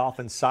Fantasy Golf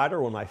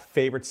Insider, one of my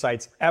favorite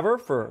sites ever,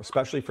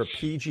 especially for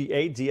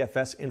PGA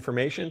DFS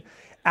information.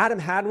 Adam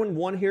Hadwin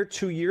won here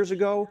 2 years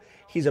ago.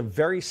 He's a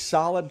very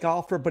solid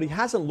golfer, but he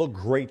hasn't looked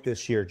great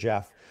this year,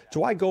 Jeff.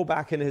 Do I go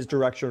back in his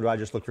direction, or do I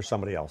just look for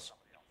somebody else?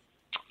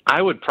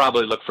 I would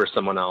probably look for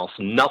someone else.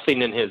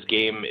 Nothing in his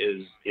game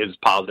is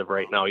positive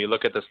right now. You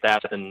look at the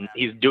stats, and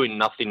he's doing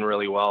nothing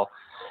really well.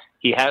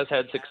 He has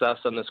had success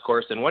on this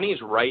course, and when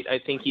he's right, I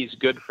think he's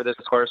good for this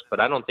course,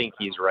 but I don't think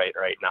he's right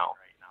now.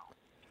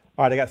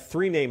 All right, I got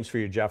three names for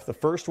you, Jeff. The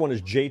first one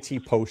is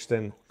JT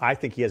Poston. I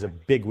think he has a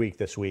big week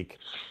this week.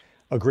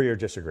 Agree or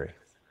disagree?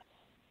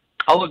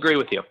 I'll agree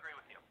with you.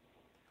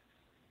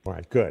 All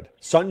right, good.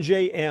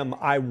 Sungjae M.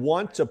 I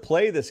want to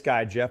play this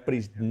guy, Jeff, but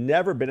he's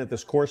never been at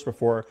this course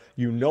before.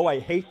 You know I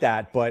hate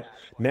that, but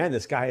man,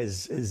 this guy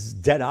is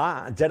dead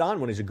on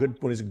when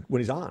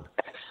he's on.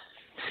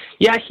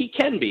 Yeah, he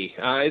can be.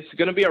 It's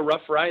going to be a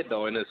rough ride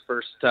though in his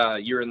first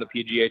year in the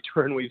PGA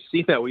Tour, and we've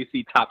seen that. We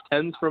see top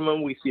tens from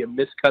him. We see a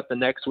miscut the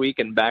next week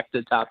and back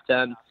to top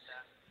 10.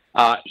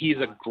 He's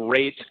a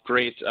great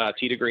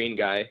tee to green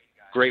guy.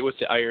 great with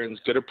the irons,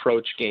 good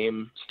approach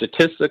game.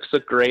 Statistics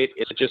look great.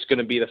 It's just going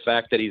to be the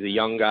fact that he's a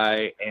young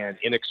guy and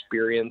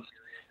inexperienced.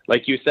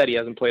 Like you said, he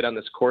hasn't played on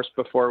this course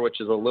before, which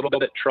is a little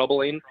bit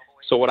troubling.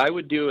 So what I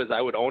would do is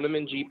I would own him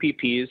in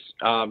GPPs.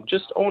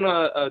 Just own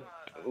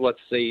let's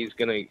say he's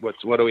going to,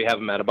 what do we have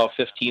him at, about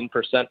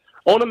 15%.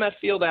 Own him at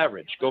field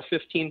average. Go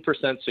 15%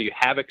 so you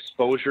have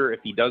exposure if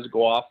he does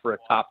go off for a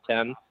top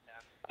 10.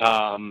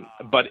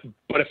 But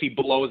if he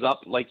blows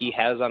up like he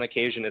has on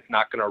occasion, it's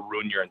not going to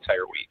ruin your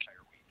entire week.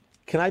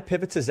 Can I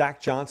pivot to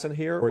Zach Johnson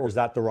here, or is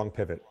that the wrong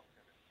pivot?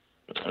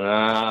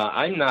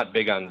 I'm not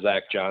big on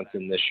Zach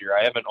Johnson this year.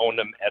 I haven't owned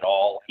him at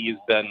all.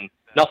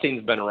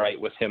 Nothing's been right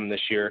with him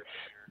this year.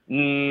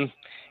 And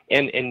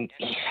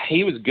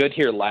he was good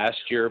here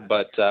last year,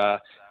 but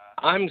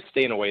I'm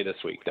staying away this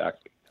week, Doc.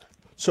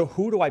 So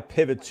who do I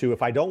pivot to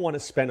if I don't want to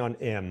spend on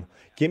him?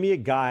 Give me a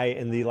guy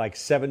in the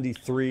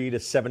 73 to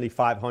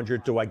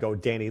 7,500. Do I go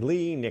Danny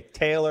Lee, Nick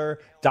Taylor,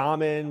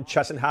 Dahmen,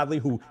 Chesson Hadley,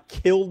 who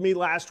killed me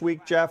last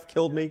week, Jeff?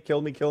 Killed me.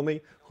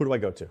 Who do I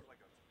go to?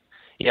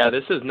 Yeah,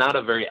 this is not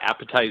a very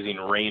appetizing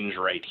range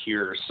right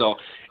here. So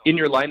in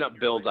your lineup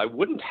builds, I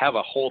wouldn't have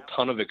a whole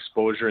ton of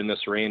exposure in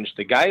this range.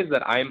 The guys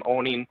that I'm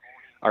owning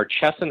are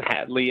Chesson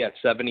Hadley at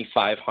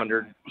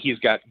 7,500. He's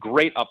got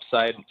great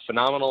upside,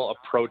 phenomenal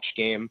approach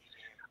game.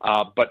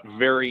 But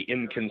very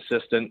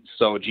inconsistent,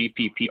 so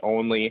GPP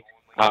only.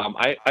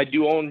 I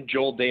do own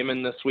Joel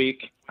Dahmen this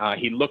week.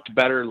 He looked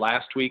better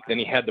last week than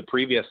he had the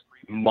previous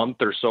month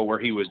or so where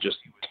he was just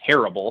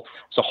terrible.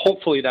 So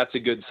hopefully that's a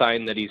good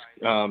sign that he's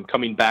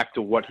coming back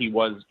to what he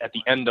was at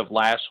the end of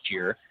last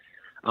year.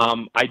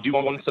 I do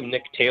own some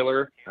Nick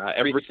Taylor.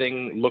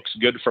 Everything looks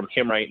good from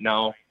him right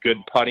now. Good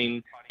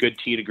putting, good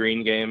tee to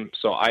green game.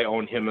 So I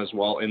own him as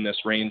well in this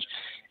range.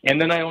 And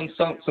then I own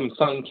some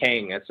Sung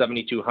Kang at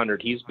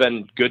 7,200. He's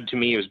been good to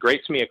me. He was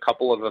great to me a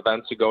couple of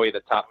events ago. He had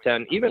the top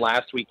 10. Even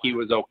last week he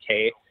was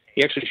okay.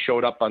 He actually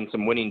showed up on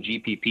some winning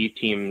GPP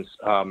teams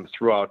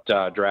throughout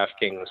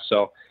DraftKings.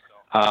 So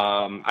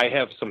I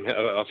have some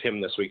of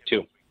him this week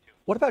too.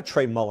 What about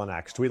Trey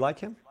Mullinax? Do we like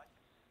him?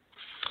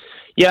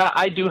 Yeah,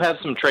 I do have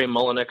some Trey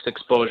Mullinax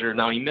exposure.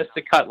 Now, he missed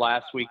the cut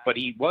last week, but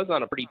he was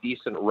on a pretty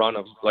decent run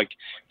of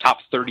top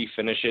 30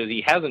 finishes.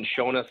 He hasn't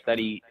shown us that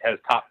he has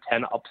top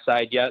 10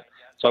 upside yet,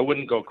 so I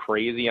wouldn't go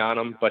crazy on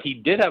him. But he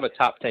did have a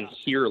top 10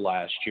 here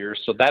last year,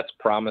 so that's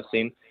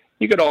promising.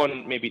 You could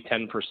own maybe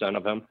 10%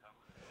 of him.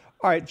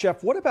 All right,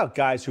 Jeff, what about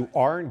guys who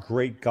aren't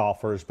great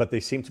golfers, but they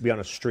seem to be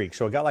on a streak?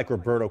 So a guy like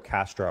Roberto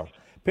Castro,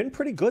 been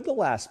pretty good the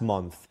last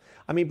month.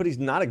 I mean, but he's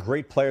not a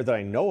great player that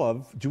I know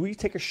of. Do we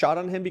take a shot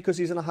on him because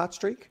he's in a hot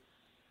streak?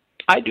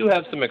 I do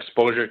have some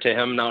exposure to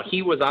him. Now,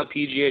 he was on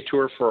PGA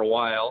Tour for a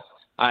while.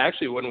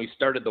 Actually, when we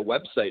started the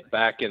website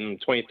back in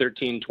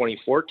 2013,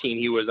 2014,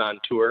 he was on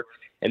tour.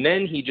 And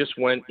then he just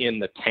went in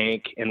the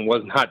tank and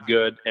was not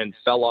good and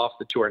fell off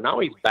the tour. Now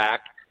he's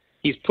back.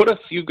 He's put a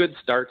few good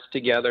starts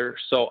together,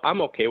 so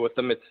I'm okay with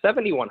him. It's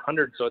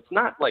 7,100, so it's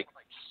not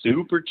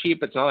super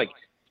cheap. It's not like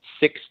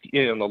 60,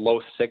 in the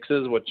low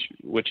sixes,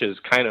 which is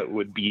kind of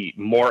would be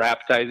more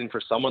appetizing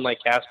for someone like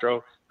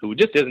Castro, who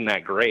just isn't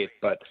that great.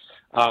 But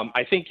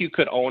I think you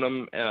could own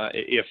him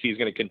if he's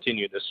going to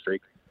continue this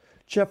streak.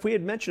 Jeff, we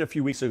had mentioned a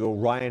few weeks ago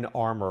Ryan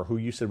Armour, who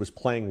you said was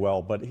playing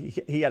well, but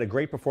he had a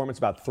great performance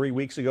about 3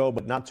 weeks ago,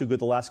 but not too good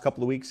the last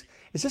couple of weeks.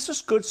 Is this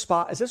a good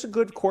spot? Is this a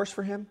good course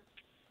for him?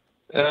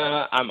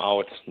 I'm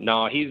out.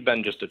 No, he's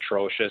been just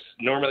atrocious.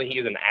 Normally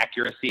he's an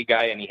accuracy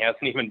guy, and he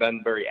hasn't even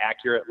been very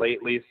accurate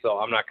lately, so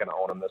I'm not going to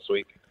own him this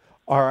week.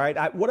 All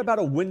right. What about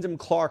a Wyndham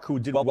Clark who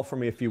did well for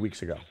me a few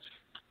weeks ago?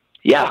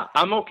 Yeah,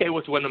 I'm okay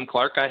with Wyndham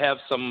Clark. I have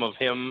some of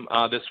him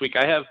this week.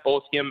 I have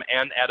both him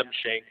and Adam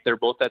Schenk. They're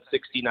both at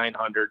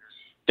 6,900.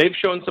 They've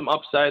shown some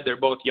upside. They're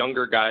both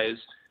younger guys.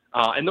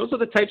 And those are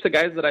the types of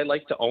guys that I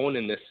like to own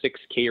in this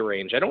 6K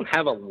range. I don't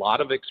have a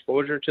lot of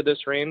exposure to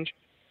this range,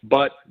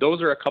 but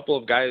those are a couple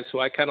of guys who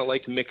I kind of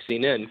like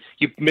mixing in.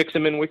 You mix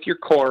them in with your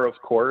core, of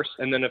course,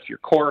 and then if your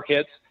core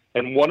hits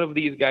and one of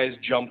these guys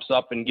jumps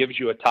up and gives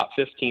you a top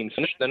 15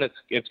 finish, then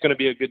it's going to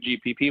be a good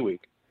GPP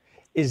week.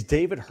 Is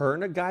David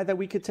Hearn a guy that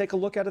we could take a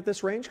look at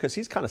this range? Because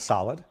he's kind of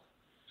solid.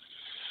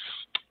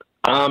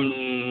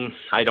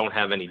 I don't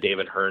have any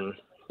David Hearn.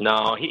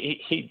 No,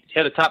 he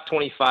had a top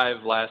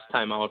 25 last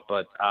time out,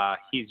 but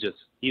he's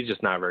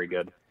just not very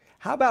good.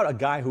 How about a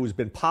guy who's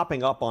been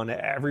popping up on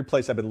every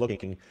place I've been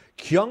looking,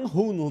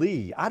 Kyung-Hoon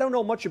Lee? I don't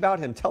know much about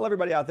him. Tell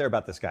everybody out there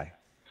about this guy.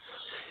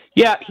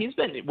 Yeah,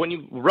 when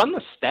you run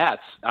the stats,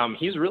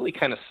 he's really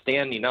kind of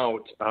standing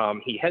out.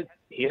 He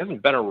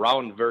hasn't been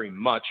around very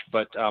much,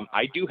 but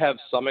I do have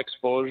some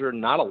exposure,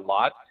 not a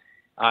lot.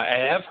 I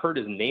have heard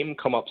his name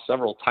come up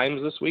several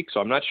times this week, so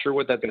I'm not sure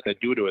what that's going to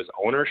do to his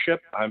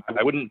ownership.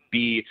 I wouldn't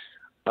be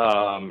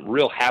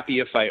real happy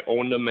if I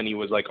owned him and he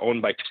was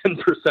owned by 10%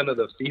 of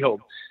the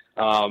field.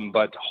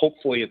 But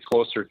hopefully it's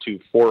closer to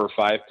 4 or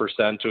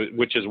 5%,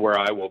 which is where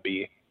I will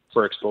be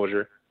for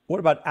exposure. What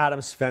about Adam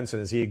Svensson?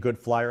 Is he a good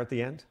flyer at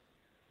the end?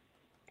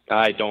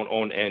 I don't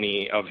own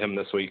any of him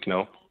this week,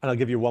 no. And I'll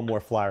give you one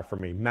more flyer for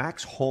me.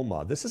 Max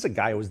Homa. This is a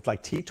guy who was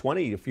like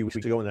T20 a few weeks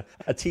ago and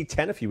a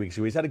T10 a few weeks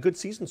ago. He's had a good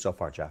season so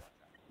far, Jeff.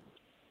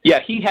 Yeah,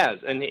 he has,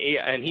 and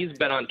he's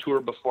been on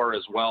tour before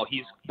as well.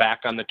 He's back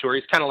on the tour.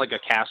 He's kind of like a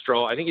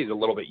Castro. I think he's a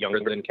little bit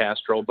younger than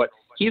Castro, but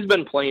he's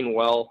been playing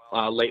well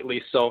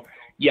lately. So,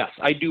 yes,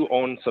 I do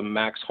own some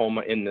Max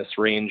Homa in this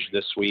range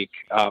this week.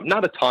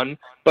 Not a ton,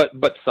 but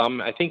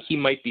some. I think he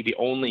might be the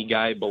only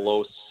guy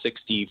below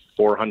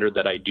 6,400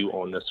 that I do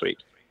own this week.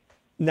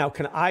 Now,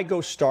 can I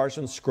go stars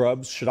and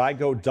scrubs? Should I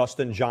go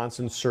Dustin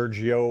Johnson,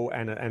 Sergio,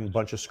 and a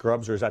bunch of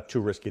scrubs, or is that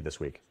too risky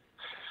this week?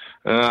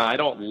 I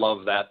don't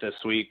love that this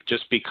week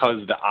just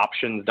because the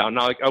options down.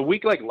 Now, like a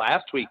week like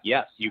last week,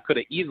 yes, you could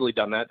have easily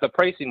done that. The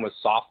pricing was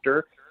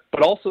softer,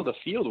 but also the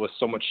field was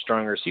so much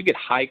stronger. So you get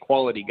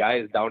high-quality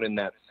guys down in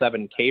that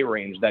 7K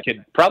range that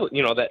could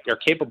probably, that are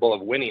capable of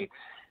winning.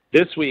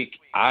 This week,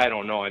 I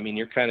don't know. I mean,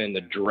 you're kind of in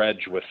the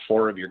dredge with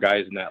 4 of your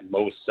guys in that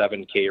low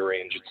 7K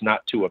range. It's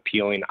not too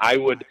appealing. I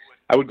would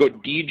go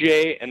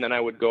DJ, and then I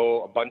would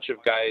go a bunch of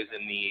guys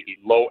in the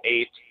low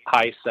 8,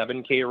 high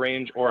 7K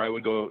range, or I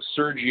would go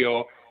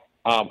Sergio,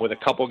 with a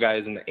couple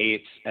guys in the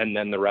 8s and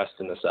then the rest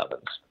in the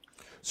 7s.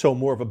 So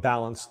more of a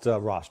balanced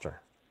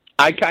roster.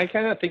 I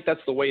kind of think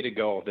that's the way to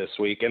go this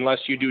week,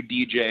 unless you do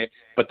DJ.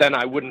 But then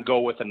I wouldn't go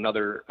with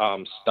another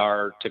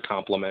star to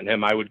complement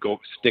him. I would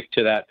stick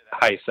to that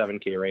high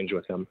 7K range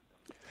with him.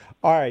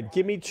 All right,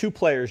 give me 2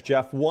 players,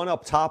 Jeff. One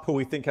up top who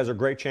we think has a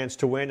great chance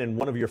to win, and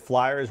one of your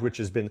flyers, which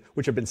have been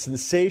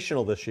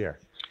sensational this year.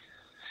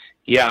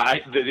 Yeah,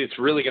 it's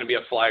really going to be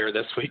a flyer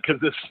this week because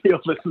this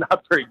field is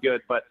not very good.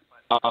 But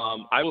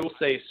I will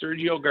say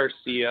Sergio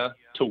Garcia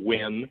to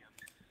win.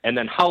 And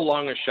then how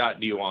long a shot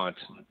do you want,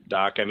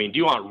 Doc? I mean, do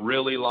you want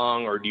really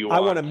long or do you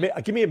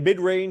want... give me a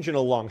mid-range and a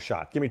long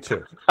shot. Give me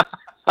 2.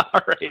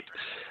 All right.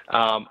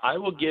 I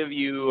will give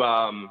you,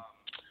 I'll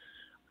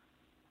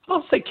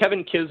say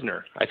Kevin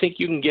Kisner. I think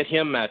you can get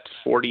him at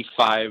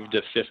 45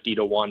 to 50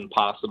 to 1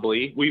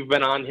 possibly. We've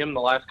been on him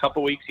the last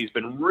couple of weeks. He's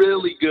been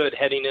really good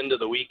heading into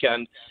the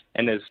weekend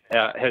and has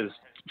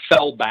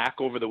fell back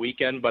over the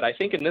weekend, but I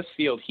think in this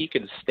field he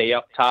can stay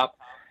up top.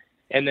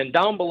 And then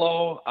down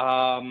below,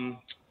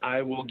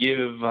 I will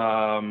give,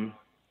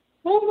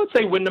 let's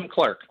say Wyndham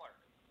Clark.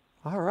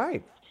 All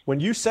right. When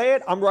you say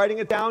it, I'm writing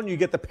it down. You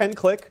get the pen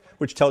click,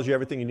 which tells you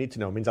everything you need to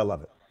know. It means I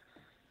love it.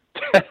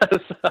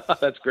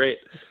 That's great.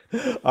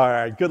 All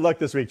right. Good luck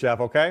this week,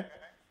 Jeff, okay?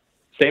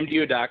 Same to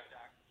you, Doc.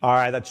 All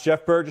right, that's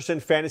Jeff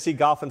Bergerson,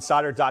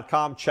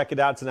 FantasyGolfInsider.com. Check it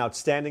out. It's an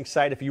outstanding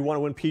site if you want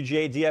to win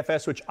PGA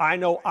DFS, which I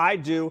know I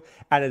do,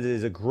 and it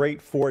is a great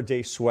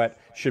 4-day sweat.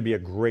 Should be a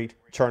great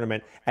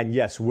tournament. And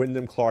yes,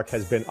 Wyndham Clark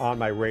has been on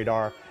my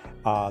radar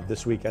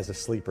this week as a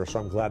sleeper, so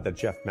I'm glad that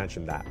Jeff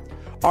mentioned that.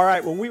 All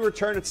right, when we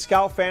return at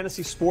Scout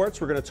Fantasy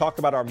Sports, we're going to talk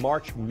about our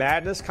March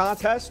Madness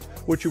contest,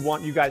 which we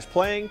want you guys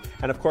playing.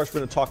 And, of course, we're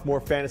going to talk more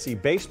fantasy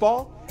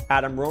baseball.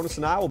 Adam Ronis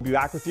and I will be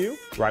back with you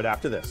right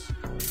after this.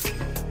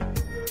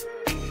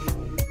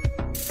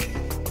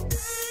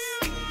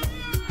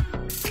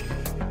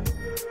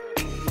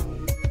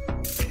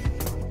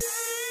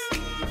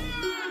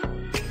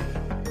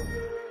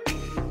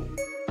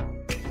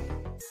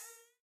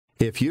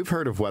 If you've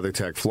heard of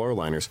WeatherTech floor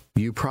liners,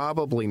 you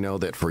probably know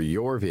that for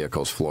your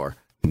vehicle's floor,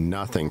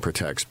 nothing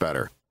protects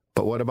better.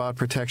 But what about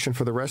protection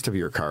for the rest of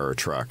your car or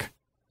truck?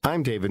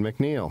 I'm David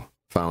McNeil,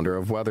 founder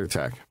of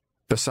WeatherTech.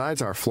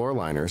 Besides our floor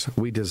liners,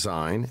 we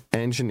design,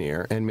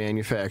 engineer, and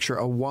manufacture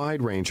a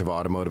wide range of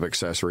automotive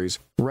accessories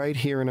right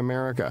here in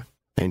America.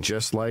 And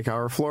just like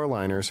our floor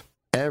liners,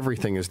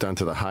 everything is done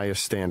to the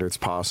highest standards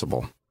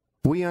possible.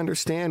 We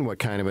understand what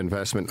kind of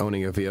investment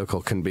owning a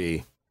vehicle can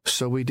be,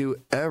 so we do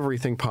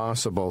everything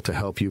possible to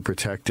help you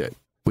protect it.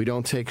 We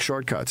don't take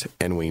shortcuts,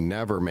 and we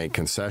never make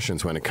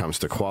concessions when it comes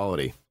to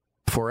quality.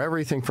 For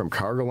everything from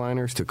cargo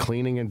liners to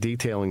cleaning and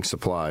detailing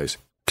supplies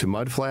to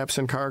mud flaps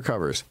and car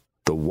covers,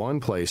 the one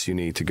place you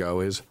need to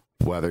go is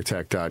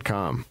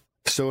WeatherTech.com.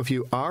 So if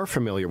you are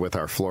familiar with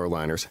our floor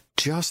liners,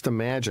 just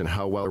imagine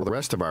how well the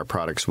rest of our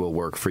products will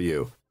work for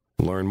you.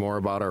 Learn more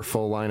about our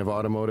full line of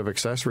automotive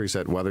accessories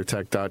at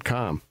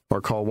WeatherTech.com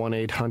or call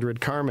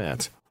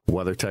 1-800-CarMats.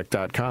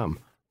 WeatherTech.com.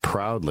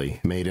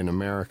 Proudly made in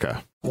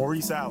America.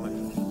 Maurice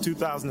Allen,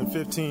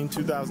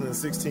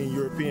 2015-2016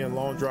 European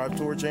Long Drive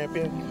Tour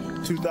Champion,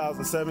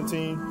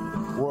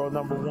 2017 World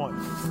Number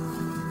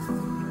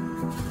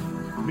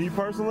 1. Me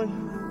personally,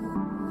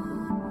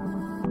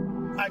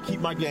 I keep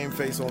my game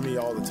face on me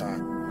all the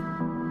time.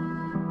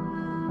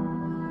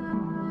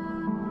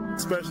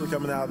 Especially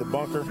coming out of the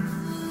bunker,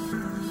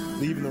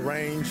 leaving the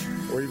range,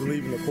 or even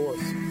leaving the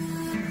course.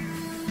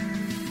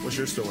 What's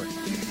your story?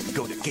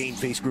 Go to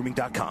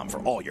GameFaceGrooming.com for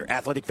all your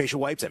athletic facial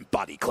wipes and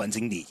body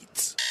cleansing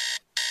needs.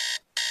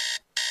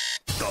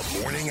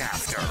 The Morning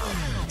After.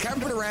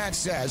 Kevin Durant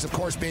says, of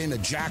course, being the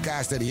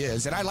jackass that he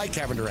is, and I like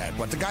Kevin Durant,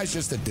 but the guy's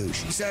just a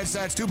douche. He says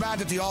it's too bad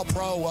that the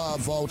All-Pro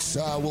votes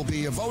will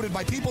be voted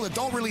by people that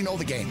don't really know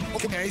the game.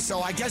 Okay,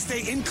 so I guess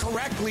they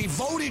incorrectly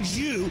voted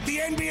you the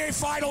NBA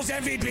Finals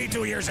MVP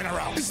 2 years in a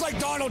row. It's like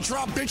Donald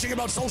Trump bitching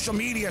about social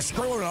media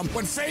screwing him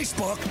when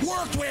Facebook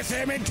worked with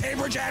him in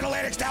Cambridge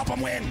Analytics to help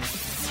him win.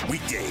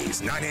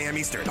 Weekdays, 9 a.m.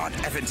 Eastern on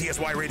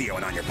FNTSY Radio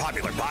and on your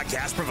popular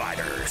podcast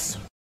providers.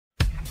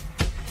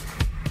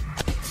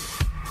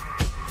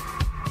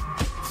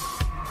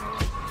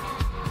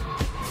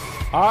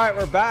 All right,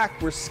 we're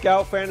back. We're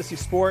Scout Fantasy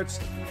Sports.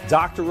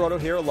 Dr. Roto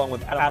here along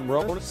with Adam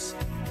Ronis.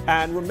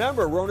 And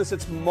remember, Ronis,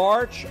 it's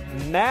March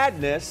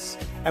Madness,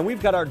 and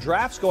we've got our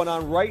drafts going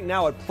on right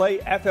now at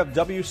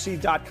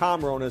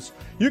playffwc.com, Ronis.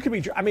 You could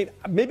be,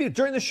 maybe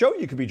during the show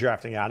you could be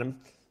drafting, Adam.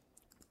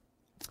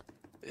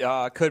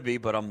 Could be,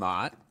 but I'm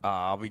not.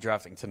 I'll be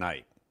drafting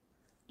tonight.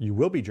 You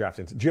will be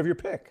drafting. Do you have your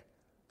pick?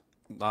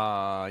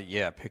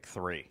 Yeah, pick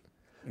 3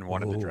 in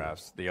one of the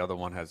drafts. The other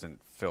one hasn't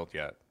filled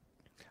yet.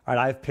 All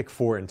right, I have pick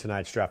 4 in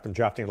tonight's draft. I'm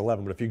drafting at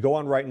 11. But if you go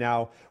on right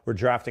now, we're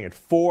drafting at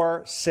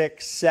 4,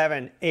 6,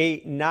 7,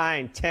 8,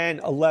 9, 10,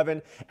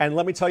 11. And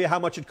let me tell you how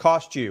much it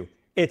cost you.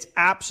 It's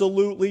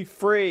absolutely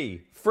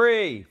free.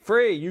 Free.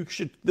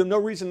 There's no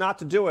reason not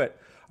to do it.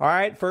 All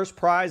right, first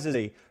prize is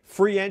a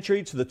free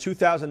entry to the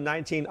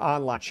 2019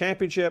 Online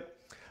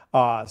Championship,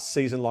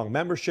 season-long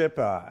membership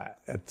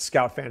at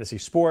Scout Fantasy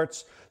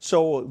Sports.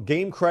 So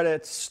game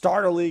credits,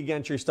 starter league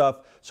entry stuff.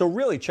 So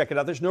really check it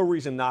out. There's no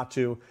reason not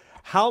to.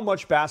 How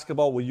much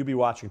basketball will you be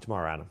watching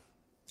tomorrow, Adam?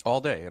 All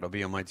day. It'll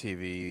be on my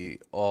TV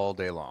all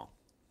day long.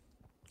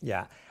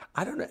 Yeah.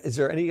 I don't know. Is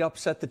there any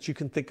upset that you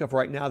can think of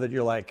right now that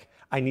you're like,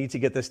 I need to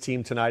get this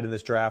team tonight in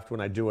this draft.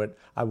 When I do it,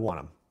 I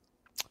want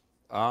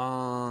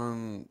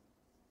them?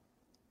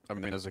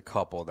 There's a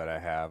couple that I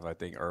have. I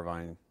think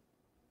Irvine,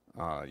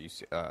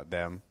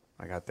 them.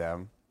 I got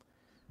them.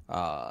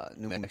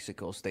 New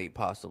Mexico State,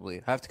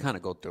 possibly. I have to kind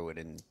of go through it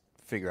and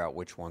figure out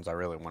which ones I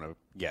really want to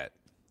get.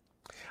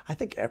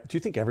 Do you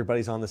think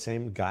everybody's on the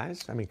same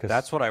guys? Cause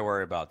that's what I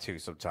worry about too.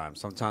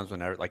 Sometimes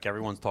when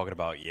everyone's talking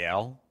about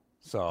Yale,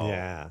 so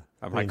yeah,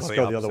 I might go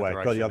the other way.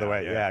 Go the other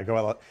way. Yeah,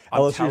 go.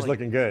 LSU's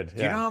looking good.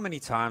 Do you know how many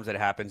times it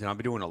happens? And I've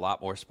been doing a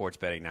lot more sports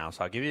betting now.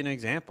 So I'll give you an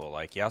example.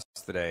 Like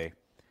yesterday,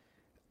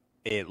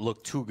 it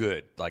looked too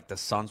good. Like the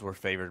Suns were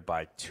favored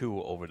by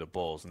 2 over the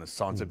Bulls, and the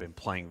Suns have been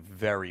playing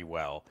very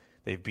well.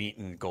 They've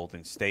beaten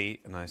Golden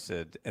State, and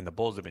and the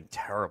Bulls have been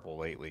terrible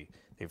lately.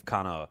 They've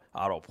kind of,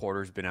 Otto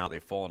Porter's been out.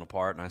 They've fallen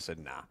apart. And I said,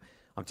 nah,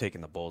 I'm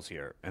taking the Bulls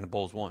here. And the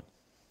Bulls won.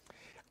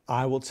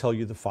 I will tell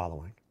you the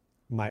following.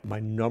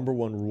 My number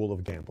one rule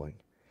of gambling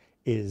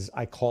is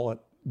I call it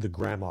the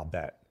grandma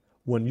bet.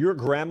 When your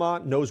grandma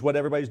knows what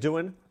everybody's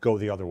doing, go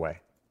the other way.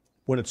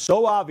 When it's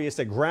so obvious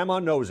that grandma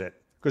knows it,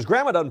 because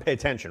grandma doesn't pay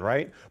attention,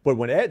 right? But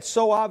when it's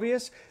so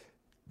obvious,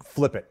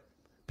 flip it.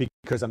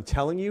 Because I'm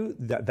telling you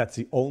that's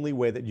the only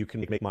way that you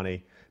can make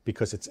money,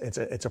 because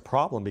it's a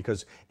problem,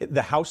 because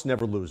the house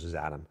never loses,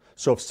 Adam.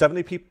 So if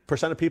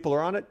 70% of people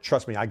are on it,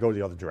 trust me, I go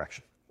the other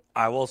direction.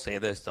 I will say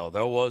this, though.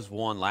 There was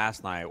one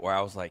last night where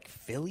I was like,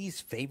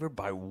 Philly's favored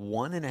by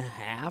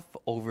 1.5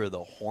 over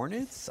the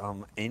Hornets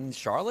in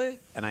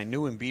Charlotte. And I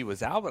knew Embiid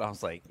was out, but I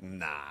was like,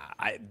 nah.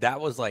 That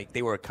was like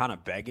they were kind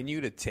of begging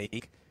you to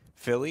take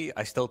Philly.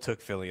 I still took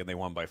Philly, and they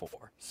won by 4.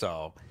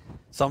 So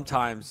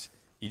sometimes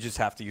you just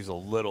have to use a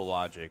little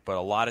logic. But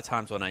a lot of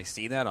times when I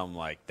see that, I'm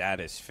like, that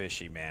is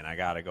fishy, man. I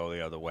got to go the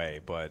other way.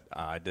 But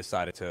I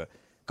decided to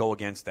go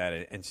against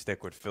that and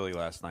stick with Philly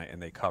last night, and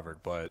they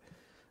covered. But,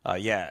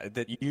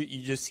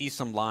 you just see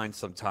some lines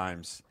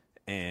sometimes,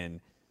 and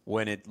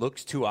when it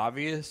looks too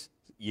obvious,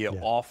 you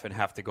often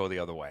have to go the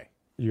other way.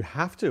 You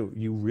have to.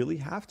 You really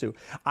have to.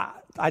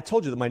 I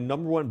told you that my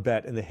number one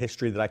bet in the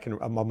history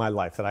of my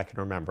life that I can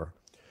remember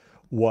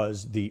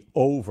was the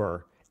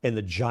over in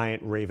the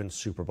Giant-Ravens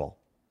Super Bowl.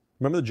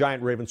 Remember the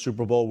Giant-Ravens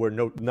Super Bowl where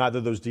neither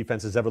of those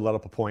defenses ever let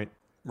up a point?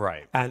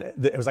 Right. And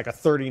it was like a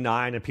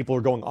 39, and people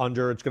were going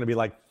under. It's going to be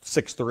like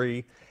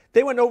 6-3.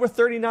 They went over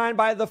 39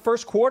 by the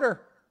first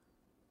quarter.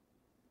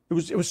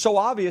 It was so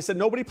obvious that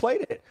nobody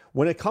played it.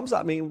 When it comes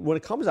that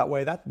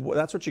way,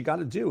 that's what you got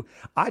to do.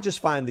 I just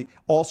find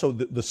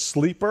the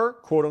sleeper,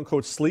 quote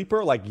unquote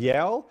sleeper, like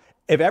Yale.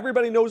 If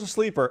everybody knows a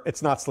sleeper,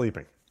 it's not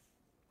sleeping.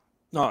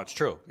 No, it's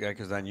true. Yeah,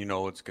 because then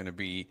it's going to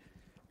be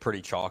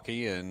pretty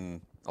chalky,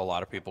 and a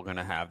lot of people are going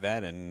to have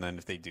that. And then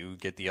if they do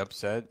get the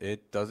upset,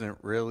 it doesn't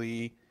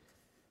really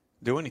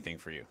do anything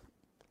for you.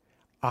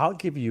 I'll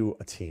give you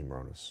a team,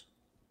 Ronis.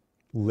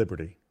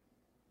 Liberty.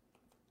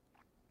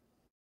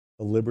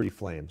 The Liberty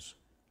Flames,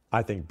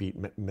 I think, beat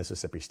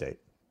Mississippi State.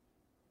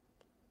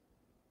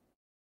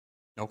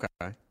 Okay.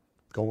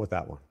 Going with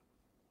that one.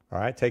 All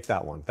right, take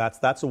that one.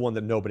 That's the one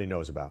that nobody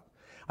knows about.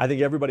 I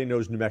think everybody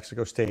knows New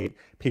Mexico State.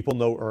 People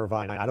know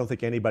Irvine. I don't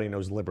think anybody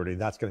knows Liberty.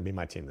 That's going to be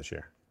my team this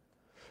year.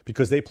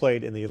 because they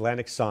played in the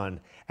Atlantic Sun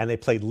and they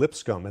played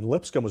Lipscomb, and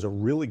Lipscomb was a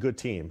really good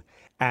team.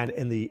 And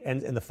in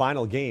the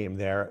final game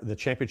there, the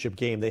championship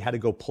game, they had to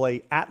go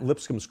play at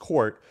Lipscomb's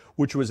court,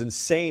 which was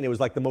insane. It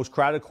was like the most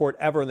crowded court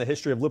ever in the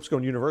history of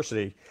Lipscomb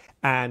University,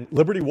 and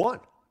Liberty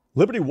won.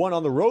 Liberty won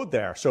on the road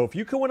there. So if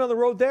you can win on the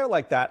road there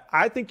like that,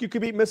 I think you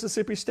could beat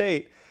Mississippi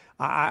State.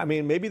 I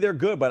mean, maybe they're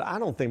good, but I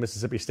don't think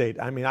Mississippi State.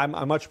 I mean, I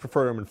much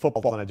prefer them in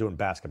football than I do in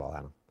basketball,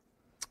 Adam.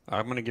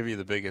 I'm going to give you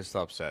the biggest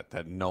upset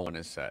that no one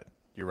has said.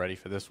 You ready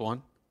for this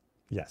one?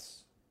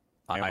 Yes.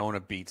 Iona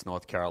beats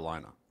North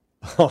Carolina.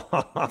 No,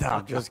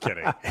 I'm just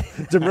kidding.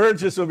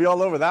 Demergis will be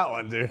all over that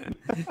one, dude.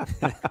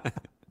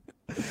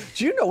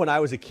 Do you know when I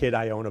was a kid,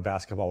 Iona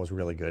basketball was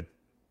really good?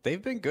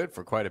 They've been good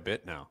for quite a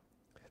bit now.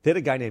 They had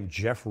a guy named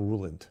Jeff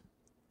Ruland.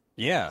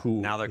 Yeah.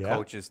 Now their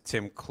coach is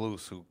Tim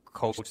Cluse, who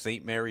coached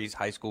St. Mary's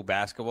high school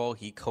basketball.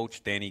 He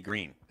coached Danny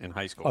Green in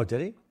high school. Oh,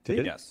 did he? Did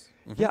he? Yes.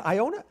 Mm-hmm. Yeah,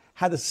 Iona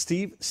had a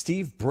Steve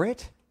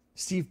Burt.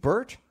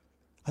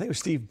 I think it was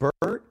Steve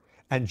Burt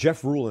and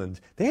Jeff Ruland.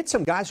 They had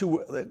some guys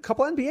a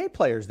couple NBA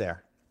players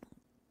there.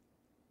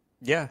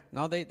 Yeah,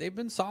 no, they've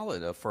been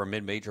solid for a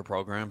mid-major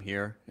program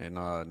here in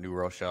New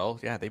Rochelle.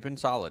 Yeah, they've been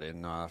solid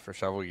for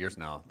several years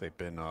now. They've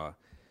been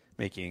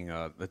making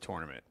the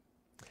tournament.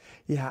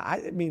 Yeah,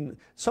 I mean,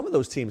 some of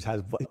those teams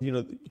have,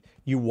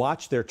 you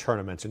watch their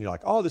tournaments and you're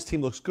like, oh, this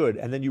team looks good.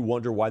 And then you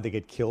wonder why they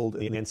get killed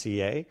in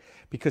NCAA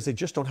because they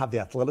just don't have the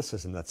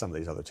athleticism that some of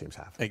these other teams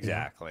have.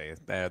 Exactly.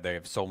 They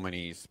have so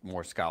many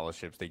more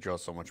scholarships. They draw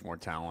so much more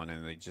talent,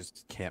 and they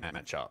just can't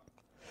match up.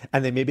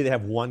 And maybe they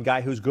have one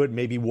guy who's good,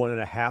 maybe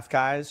 1.5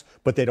 guys,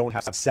 but they don't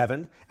have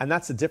 7. And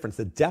that's the difference,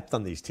 the depth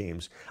on these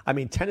teams. I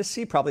mean,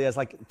 Tennessee probably has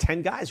like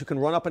 10 guys who can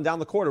run up and down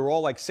the court who are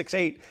all like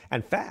 6'8"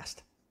 and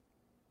fast.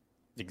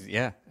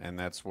 Yeah, and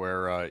that's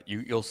where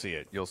you'll see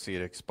it. You'll see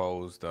it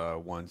exposed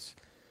once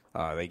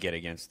they get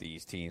against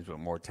these teams with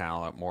more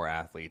talent, more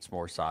athletes,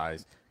 more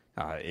size.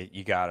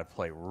 You got to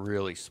play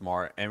really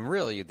smart. And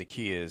really the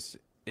key is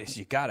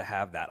you got to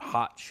have that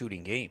hot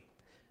shooting game.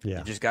 Yeah.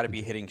 You just got to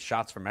be hitting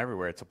shots from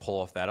everywhere to pull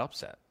off that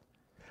upset.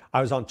 I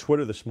was on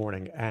Twitter this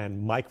morning,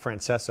 and Mike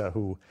Francesa,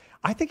 who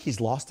I think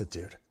he's lost it,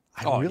 dude.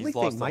 I really he's think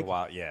lost Mike. it a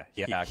while. Yeah.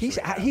 He's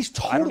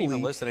totally. I don't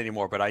even listen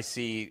anymore, but I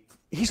see.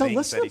 He's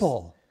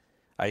unlistenable.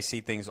 I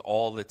see things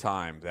all the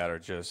time that are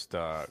just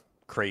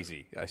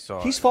crazy.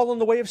 He's fallen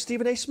the way of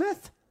Stephen A.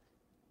 Smith.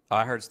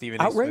 I heard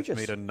Stephen A. Smith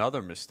made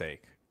another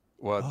mistake.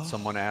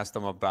 Someone asked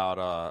him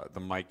about the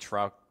Mike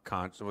Trout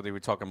they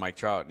were talking Mike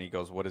Trout, and he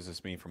goes, "What does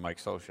this mean for Mike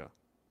Scioscia?"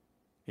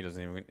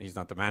 He's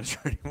not the manager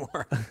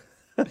anymore.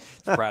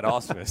 It's Brad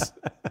Ausmus.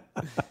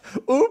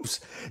 Oops.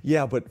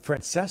 Yeah, but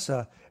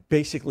Francesa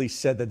basically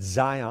said that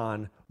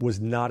Zion was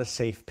not a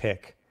safe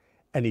pick,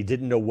 and he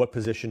didn't know what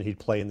position he'd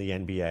play in the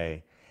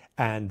NBA,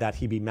 and that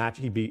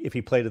if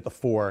he played at the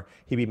 4,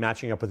 he'd be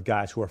matching up with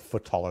guys who are a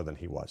foot taller than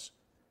he was.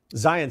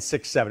 Zion's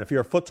 6'7". If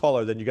you're a foot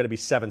taller, then you got to be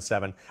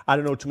 7'7". I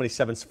don't know too many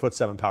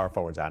 7'7" power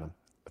forwards, Adam.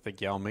 I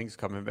think Yao Ming's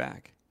coming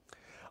back.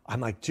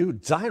 I'm like,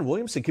 dude, Zion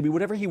Williamson can be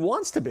whatever he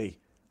wants to be.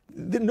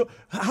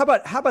 How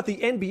about the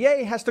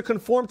NBA has to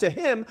conform to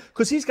him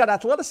because he's got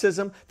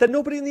athleticism that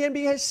nobody in the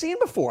NBA has seen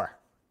before?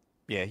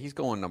 Yeah, he's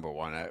going number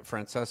 1.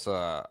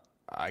 Francesa,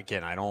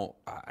 again,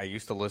 I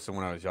used to listen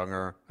when I was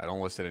younger. I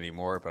don't listen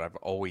anymore, but I've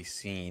always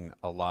seen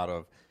a lot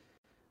of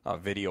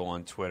video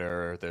on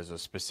Twitter. There's a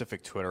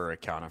specific Twitter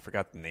account. I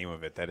forgot the name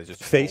of it. That is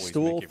just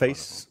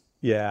Facestool.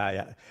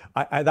 Yeah.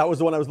 That was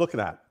the one I was looking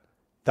at.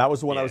 That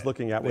was the one I was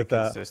looking at with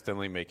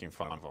consistently making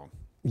fun of him.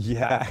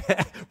 Yeah,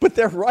 but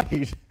they're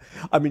right.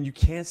 I mean, you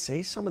can't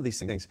say some of these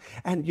things.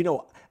 And,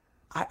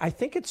 I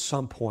think at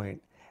some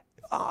point,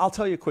 I'll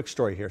tell you a quick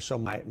story here. So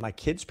my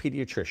kid's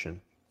pediatrician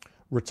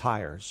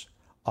retires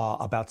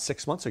about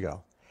 6 months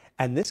ago.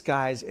 And this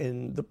guy's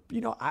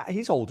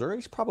he's older.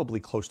 He's probably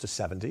close to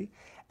 70.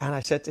 And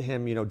I said to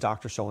him,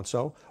 Dr.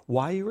 So-and-so,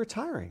 why are you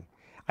retiring?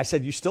 I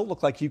said, you still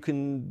look like you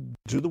can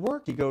do the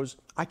work. He goes,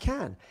 I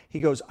can. He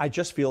goes, I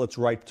just feel it's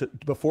right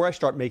before I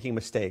start making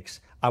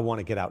mistakes, I want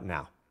to get out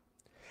now.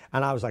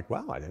 And I was like,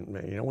 wow, I didn't,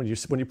 when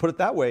you put it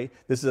that way,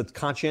 this is a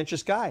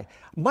conscientious guy.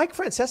 Mike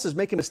Francesa is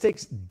making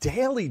mistakes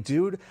daily,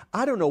 dude.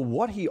 I don't know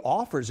what he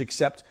offers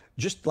except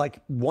just like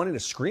wanting to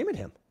scream at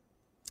him.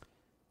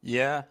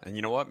 Yeah, and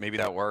you know what? Maybe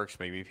that works.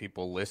 Maybe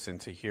people listen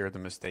to hear the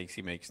mistakes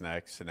he makes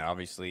next. And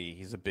obviously,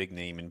 he's a big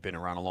name and been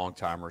around a long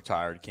time,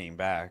 retired, came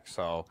back.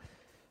 So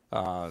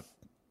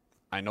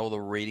I know the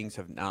ratings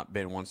have not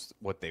been once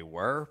what they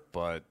were,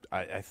 but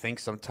I think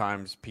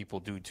sometimes people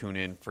do tune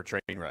in for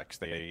train wrecks.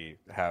 They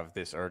have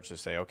this urge to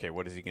say, okay,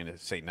 what is he going to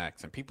say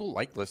next? And people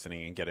like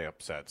listening and getting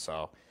upset.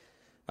 So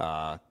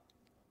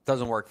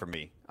doesn't work for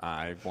me.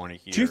 I want to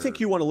hear. Do you think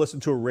you want to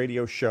listen to a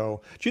radio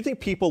show? Do you think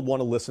people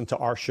want to listen to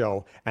our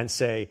show and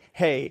say,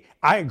 hey,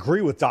 I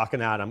agree with Doc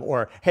and Adam,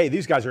 or hey,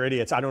 these guys are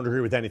idiots, I don't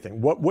agree with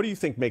anything? What do you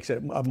think makes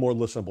it a more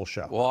listenable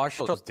show? Well, our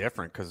show is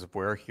different because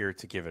we're here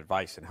to give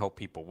advice and help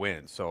people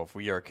win. So if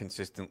we are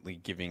consistently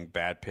giving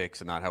bad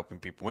picks and not helping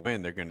people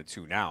win, they're going to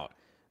tune out.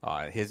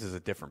 His is a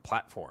different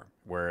platform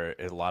where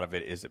a lot of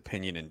it is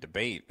opinion and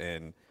debate,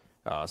 and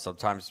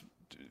sometimes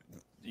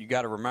you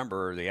got to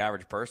remember the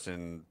average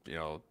person,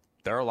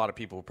 there are a lot of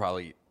people who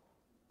probably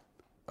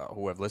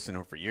who have listened to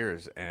him for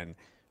years and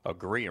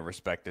agree and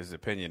respect his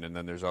opinion. And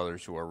then there's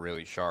others who are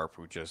really sharp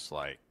who just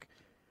are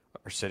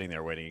sitting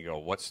there waiting to go,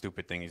 what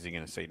stupid thing is he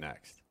going to say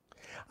next?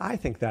 I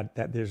think that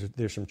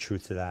there's some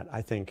truth to that.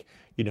 I think,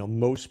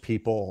 most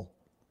people,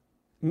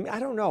 I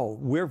don't know,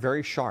 we're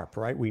very sharp,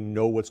 right? We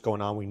know what's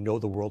going on. We know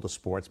the world of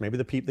sports. Maybe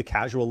the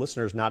casual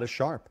listener is not as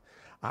sharp.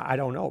 I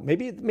don't know.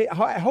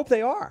 I hope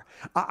they are.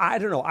 I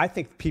don't know. I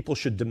think people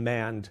should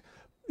demand,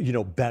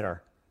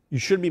 better. You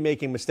shouldn't be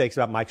making mistakes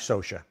about Mike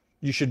Scioscia.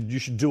 You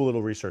should do a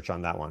little research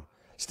on that one.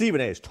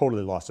 Stephen A. has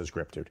totally lost his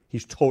grip, dude.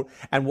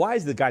 And why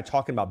is the guy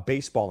talking about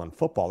baseball and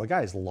football? The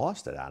guy has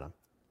lost it, Adam.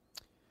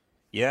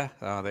 Yeah,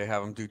 they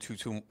have him do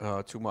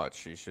too much.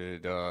 He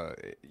should,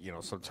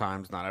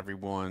 sometimes not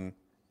everyone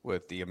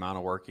with the amount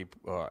of work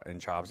and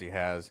jobs he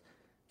has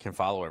can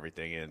follow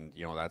everything. And,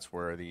 that's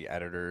where the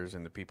editors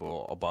and the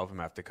people above him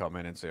have to come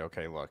in and say,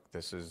 okay, look,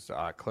 this is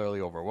clearly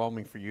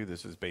overwhelming for you.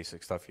 This is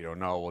basic stuff you don't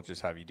know. We'll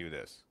just have you do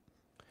this.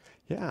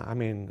 Yeah,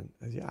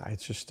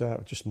 it's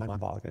just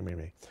mind-boggling to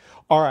me.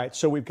 All right,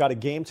 so we've got a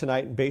game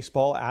tonight in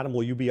baseball. Adam,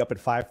 will you be up at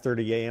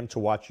 5:30 a.m. to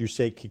watch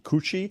Yusei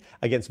Kikuchi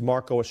against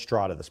Marco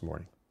Estrada this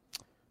morning?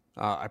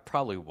 I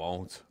probably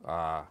won't.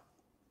 I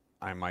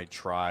might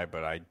try,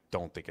 but I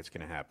don't think it's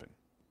going to happen.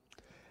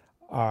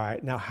 All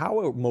right. Now, how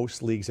are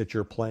most leagues that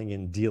you're playing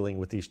in dealing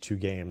with these two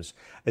games?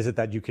 Is it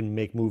that you can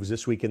make moves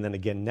this week and then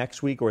again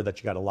next week, or that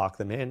you got to lock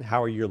them in?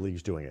 How are your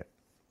leagues doing it?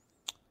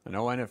 I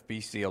know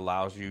NFBC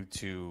allows you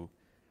to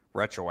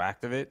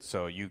retroactive it,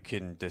 so you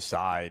can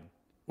decide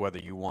whether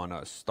you want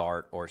to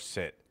start or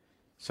sit.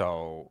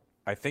 So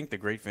I think the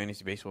Great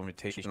Fantasy Baseball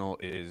Invitational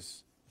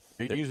is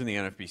they're using the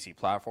NFBC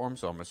platform,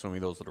 so I'm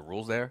assuming those are the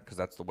rules there because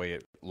that's the way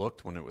it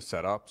looked when it was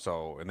set up.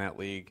 So in that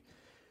league,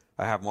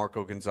 I have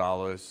Marco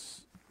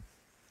Gonzalez.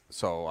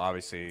 So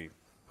obviously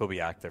he'll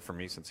be active for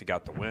me since he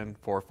got the win.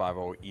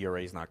 4.50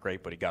 ERA is not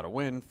great, but he got a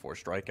win. 4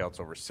 strikeouts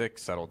over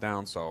 6, settled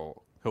down,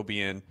 so he'll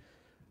be in.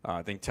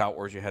 I think Tout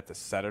Wars, you had to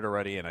set it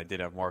already, and I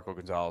did have Marco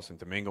Gonzalez and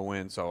Domingo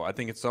win. So I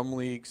think in some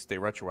leagues, they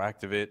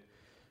retroactive it.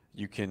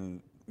 You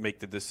can make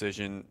the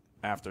decision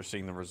after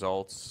seeing the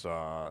results.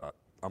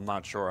 I'm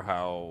not sure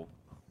how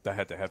the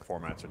head-to-head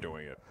formats are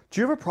doing it.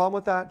 Do you have a problem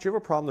with that? Do you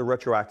have a problem to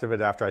retroactive it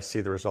after I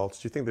see the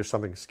results? Do you think there's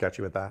something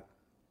sketchy with that?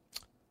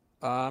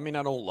 I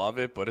don't love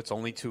it, but it's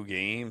only 2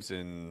 games,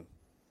 and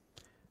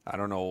I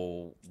don't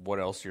know what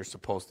else you're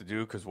supposed to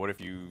do, because what if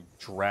you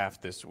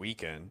draft this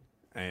weekend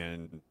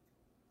and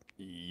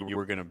you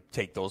were going to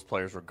take those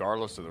players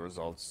regardless of the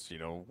results?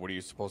 What are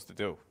you supposed to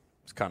do?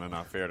 It's kind of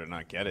not fair to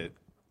not get it.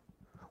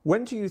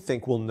 When do you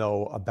think we'll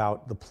know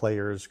about the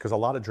players? Because a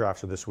lot of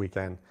drafts are this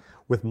weekend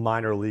with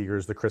minor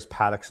leaguers, the Chris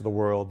Paddocks of the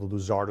world, the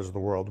Luzardos of the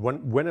world.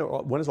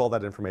 When is all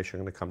that information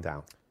going to come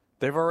down?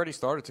 They've already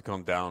started to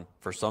come down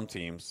for some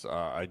teams.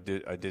 I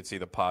did see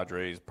the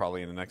Padres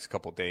probably in the next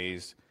couple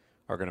days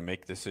are going to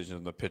make decisions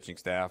on the pitching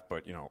staff.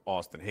 But,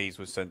 Austin Hayes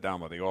was sent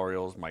down by the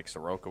Orioles. Mike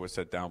Soroka was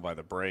sent down by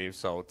the Braves.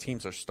 So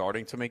teams are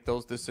starting to make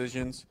those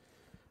decisions.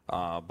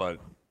 But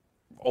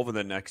over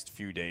the next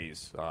few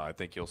days, I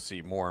think you'll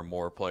see more and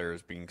more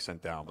players being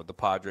sent down. But the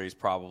Padres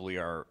probably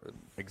are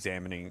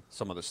examining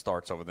some of the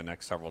starts over the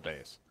next several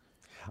days.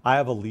 I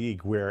have a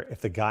league where if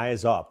the guy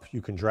is up,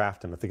 you can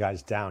draft him. If the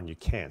guy's down, you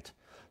can't.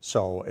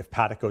 So if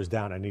Paddock goes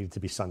down, I need it to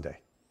be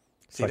Sunday.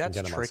 See,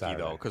 that's tricky,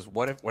 though, because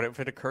what if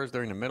it occurs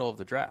during the middle of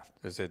the draft?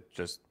 Is it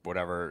just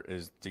whatever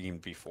is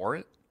deemed before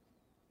it?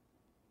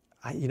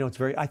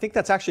 I think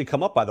that's actually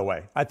come up, by the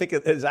way. I think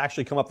it has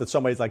actually come up that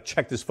somebody's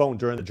checked his phone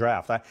during the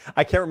draft.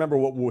 I can't remember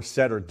what was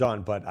said or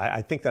done, but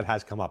I think that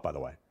has come up, by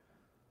the way.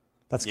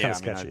 That's kind of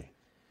sketchy.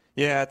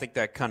 I think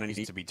that kind of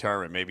needs to be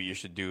determined. Maybe you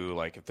should do,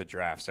 if the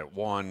draft's at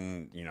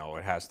 1,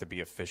 it has to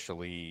be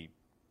officially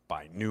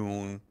by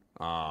noon.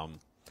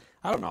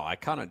 I don't know. I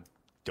kind of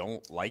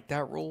don't like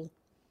that rule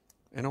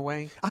in a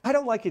way. I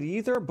don't like it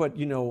either, but,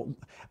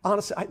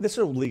 honestly, this is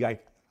a league I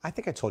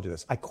think I told you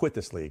this. I quit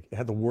this league. It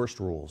had the worst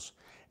rules.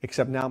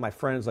 Except now my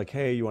friend's like,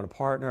 hey, you want a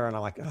partner? And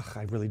I'm like, ugh,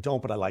 I really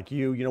don't, but I like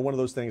you. One of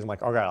those things. I'm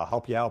like, all right, I'll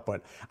help you out.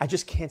 But I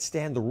just can't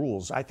stand the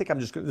rules. I think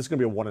this is going to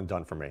be a one and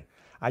done for me.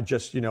 I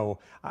just,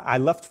 I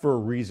left for a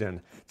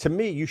reason. To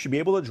me, you should be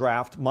able to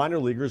draft minor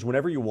leaguers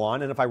whenever you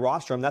want. And if I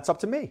roster them, that's up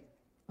to me.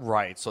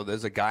 Right. So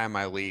there's a guy in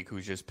my league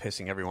who's just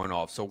pissing everyone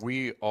off. So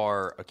we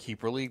are a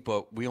keeper league,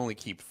 but we only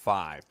keep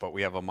 5, but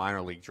we have a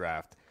minor league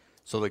draft.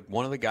 So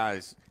one of the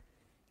guys,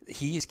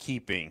 he is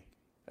keeping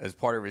as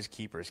part of his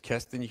keepers,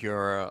 Keston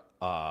Hiura,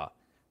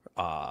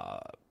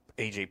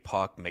 AJ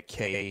Puck,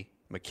 McKay,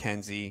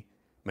 McKenzie,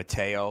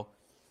 Mateo.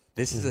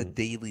 This is a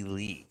daily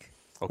league.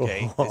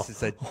 Okay, this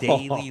is a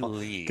daily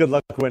league. Good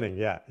luck winning,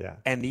 yeah.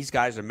 And these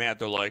guys are mad.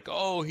 They're like,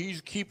 oh, he's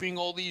keeping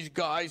all these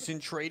guys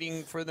and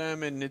trading for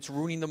them, and it's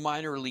ruining the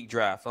minor league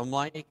draft. I'm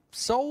like,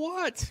 so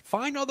what?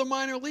 Find other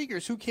minor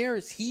leaguers. Who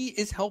cares? He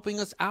is helping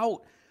us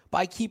out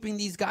by keeping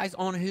these guys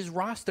on his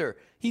roster.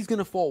 He's going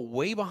to fall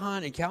way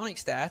behind in counting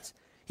stats.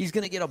 He's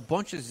going to get a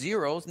bunch of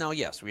zeros. Now,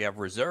 yes, we have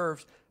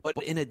reserves, but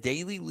in a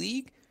daily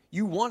league,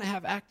 You want to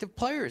have active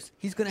players.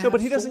 He's going to No, have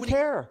but he doesn't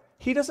care.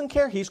 He doesn't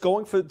care. He's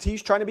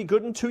trying to be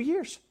good in 2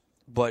 years.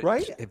 But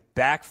right? It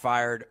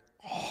backfired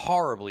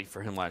horribly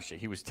for him last year.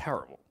 He was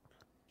terrible.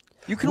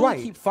 You can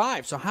only keep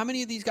 5, so how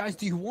many of these guys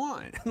do you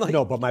want?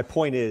 No, but my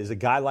point is, a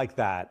guy like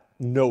that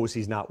knows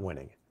he's not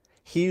winning.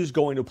 He's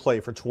going to play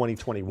for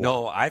 2021.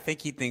 No, I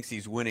think he thinks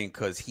he's winning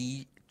because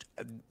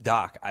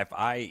Doc,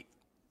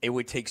 it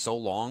would take so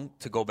long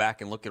to go back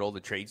and look at all the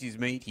trades he's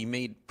made. He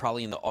made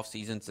probably in the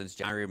offseason since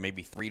January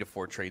maybe 3 to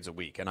 4 trades a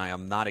week, and I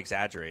am not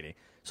exaggerating.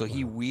 So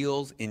he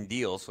wheels and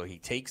deals. So he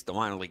takes the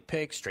minor league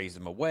picks, trades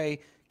them away,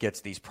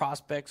 gets these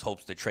prospects,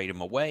 hopes to trade them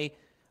away,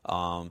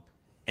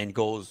 and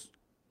goes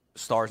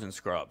stars and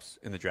scrubs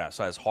in the draft.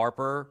 So he has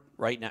Harper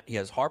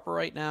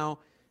right now,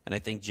 and I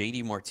think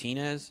JD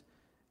Martinez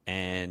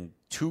and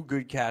 2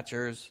 good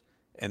catchers.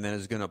 And then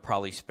is going to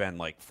probably spend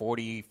like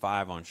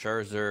 45 on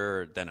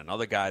Scherzer, then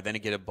another guy, then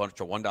get a bunch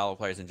of $1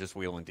 players and just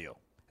wheel and deal.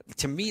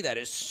 To me, that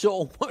is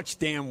so much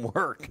damn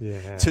work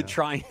to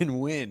try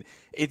and win.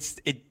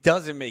 It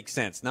doesn't make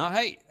sense. Now,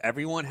 hey,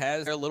 everyone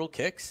has their little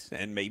kicks,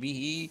 and maybe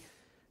he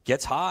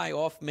gets high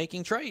off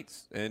making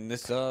trades. And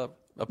this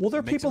well, there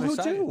are people who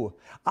do.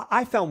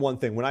 I found one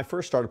thing. When I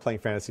first started playing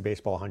fantasy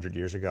baseball 100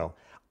 years ago,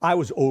 I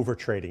was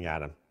over-trading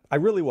at him. I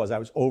really was. I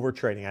was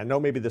over-trading. I know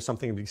maybe there's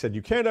something you said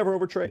you can't ever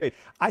over-trade.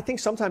 I think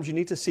sometimes you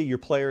need to see your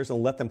players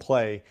and let them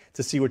play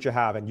to see what you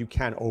have, and you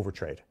can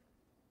over-trade.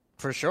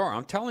 For sure.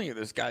 I'm telling you,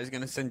 this guy's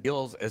going to send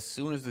deals as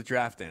soon as the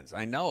draft ends.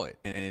 I know it.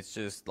 And it's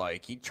just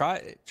like he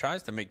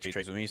tries to make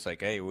trades with me. He's like,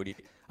 hey,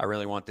 I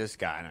really want this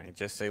guy. And I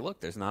just say, look,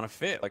 there's not a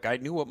fit. Like, I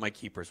knew what my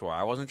keepers were.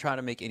 I wasn't trying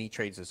to make any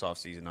trades this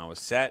offseason. I was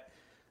set.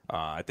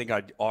 I think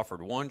I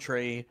offered 1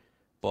 trade,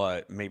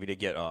 but maybe to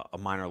get a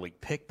minor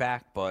league pick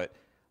back. But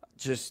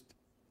just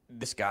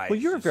this guy. Well,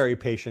 you're a very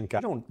patient guy.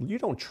 You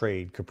don't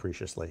trade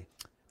capriciously.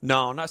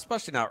 No,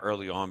 especially not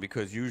early on,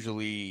 because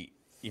usually,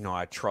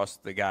 I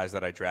trust the guys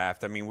that I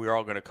draft. I mean, we're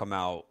all going to come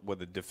out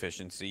with a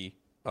deficiency.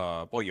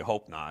 Well, you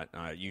hope not.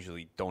 I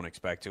usually don't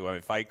expect to.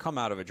 If I come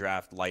out of a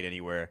draft light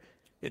anywhere,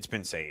 it's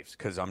been saved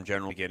because I'm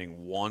generally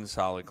getting 1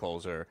 solid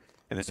closer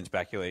and then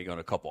speculating on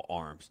a couple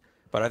arms.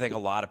 But I think a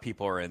lot of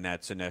people are in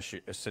that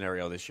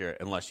scenario this year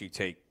unless you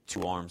take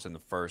 2 arms in the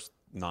first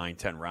 9,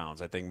 10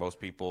 rounds. I think most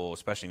people,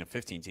 especially in a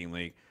 15-team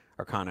league,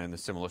 are kind of in a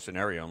similar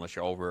scenario unless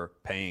you're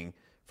overpaying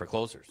for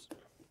closers.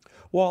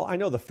 Well, I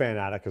know the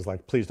fanatic is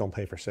like, please don't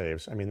pay for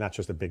saves. I mean, that's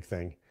just a big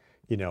thing,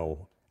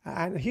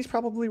 and he's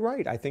probably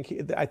right. I think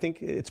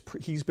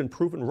he's been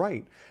proven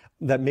right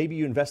that maybe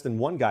you invest in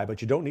one guy,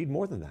 but you don't need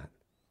more than that.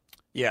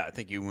 Yeah, I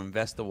think you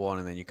invest the one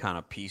and then you kind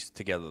of piece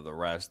together the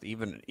rest.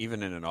 Even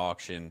in an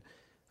auction,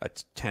 I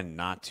tend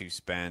not to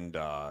spend.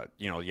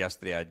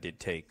 Yesterday I did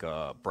take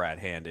Brad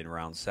Hand in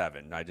round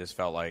 7. I just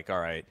felt like, all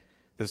right,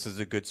 this is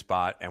a good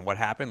spot. And what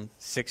happened?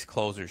 6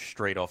 closers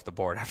straight off the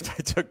board after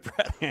I took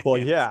Brad Hand. Well,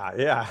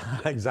 yeah,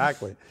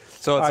 exactly.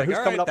 So it's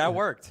all right, that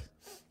worked.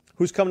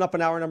 Who's coming up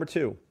in hour number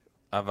 2?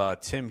 I have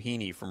Tim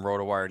Heaney from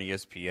RotoWire and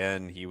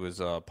ESPN. He was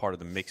part of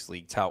the Mixed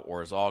League Tout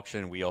Wars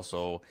auction. We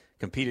also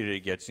competed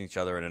against each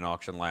other in an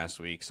auction last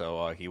week,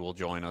 so he will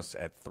join us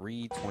at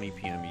 3:20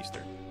 p.m.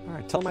 Eastern. All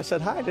right, tell him I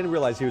said hi. I didn't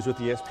realize he was with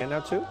ESPN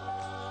now, too.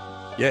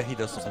 Yeah, he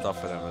does some stuff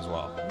for them as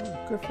well.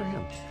 Good for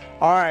him.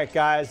 All right,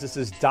 guys, this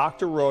is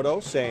Dr. Roto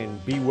saying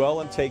be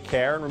well and take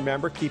care. And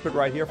remember, keep it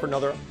right here for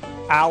another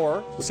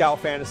hour with Sal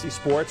Fantasy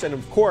Sports. And,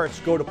 of course,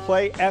 go to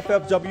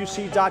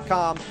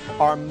playffwc.com.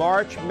 Our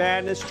March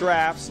Madness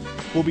drafts.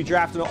 We'll be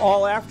drafting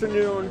all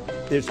afternoon.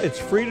 It's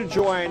free to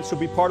join, so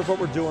be part of what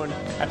we're doing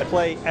at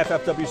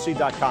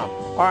playffwc.com.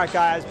 All right,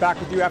 guys, back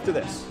with you after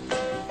this.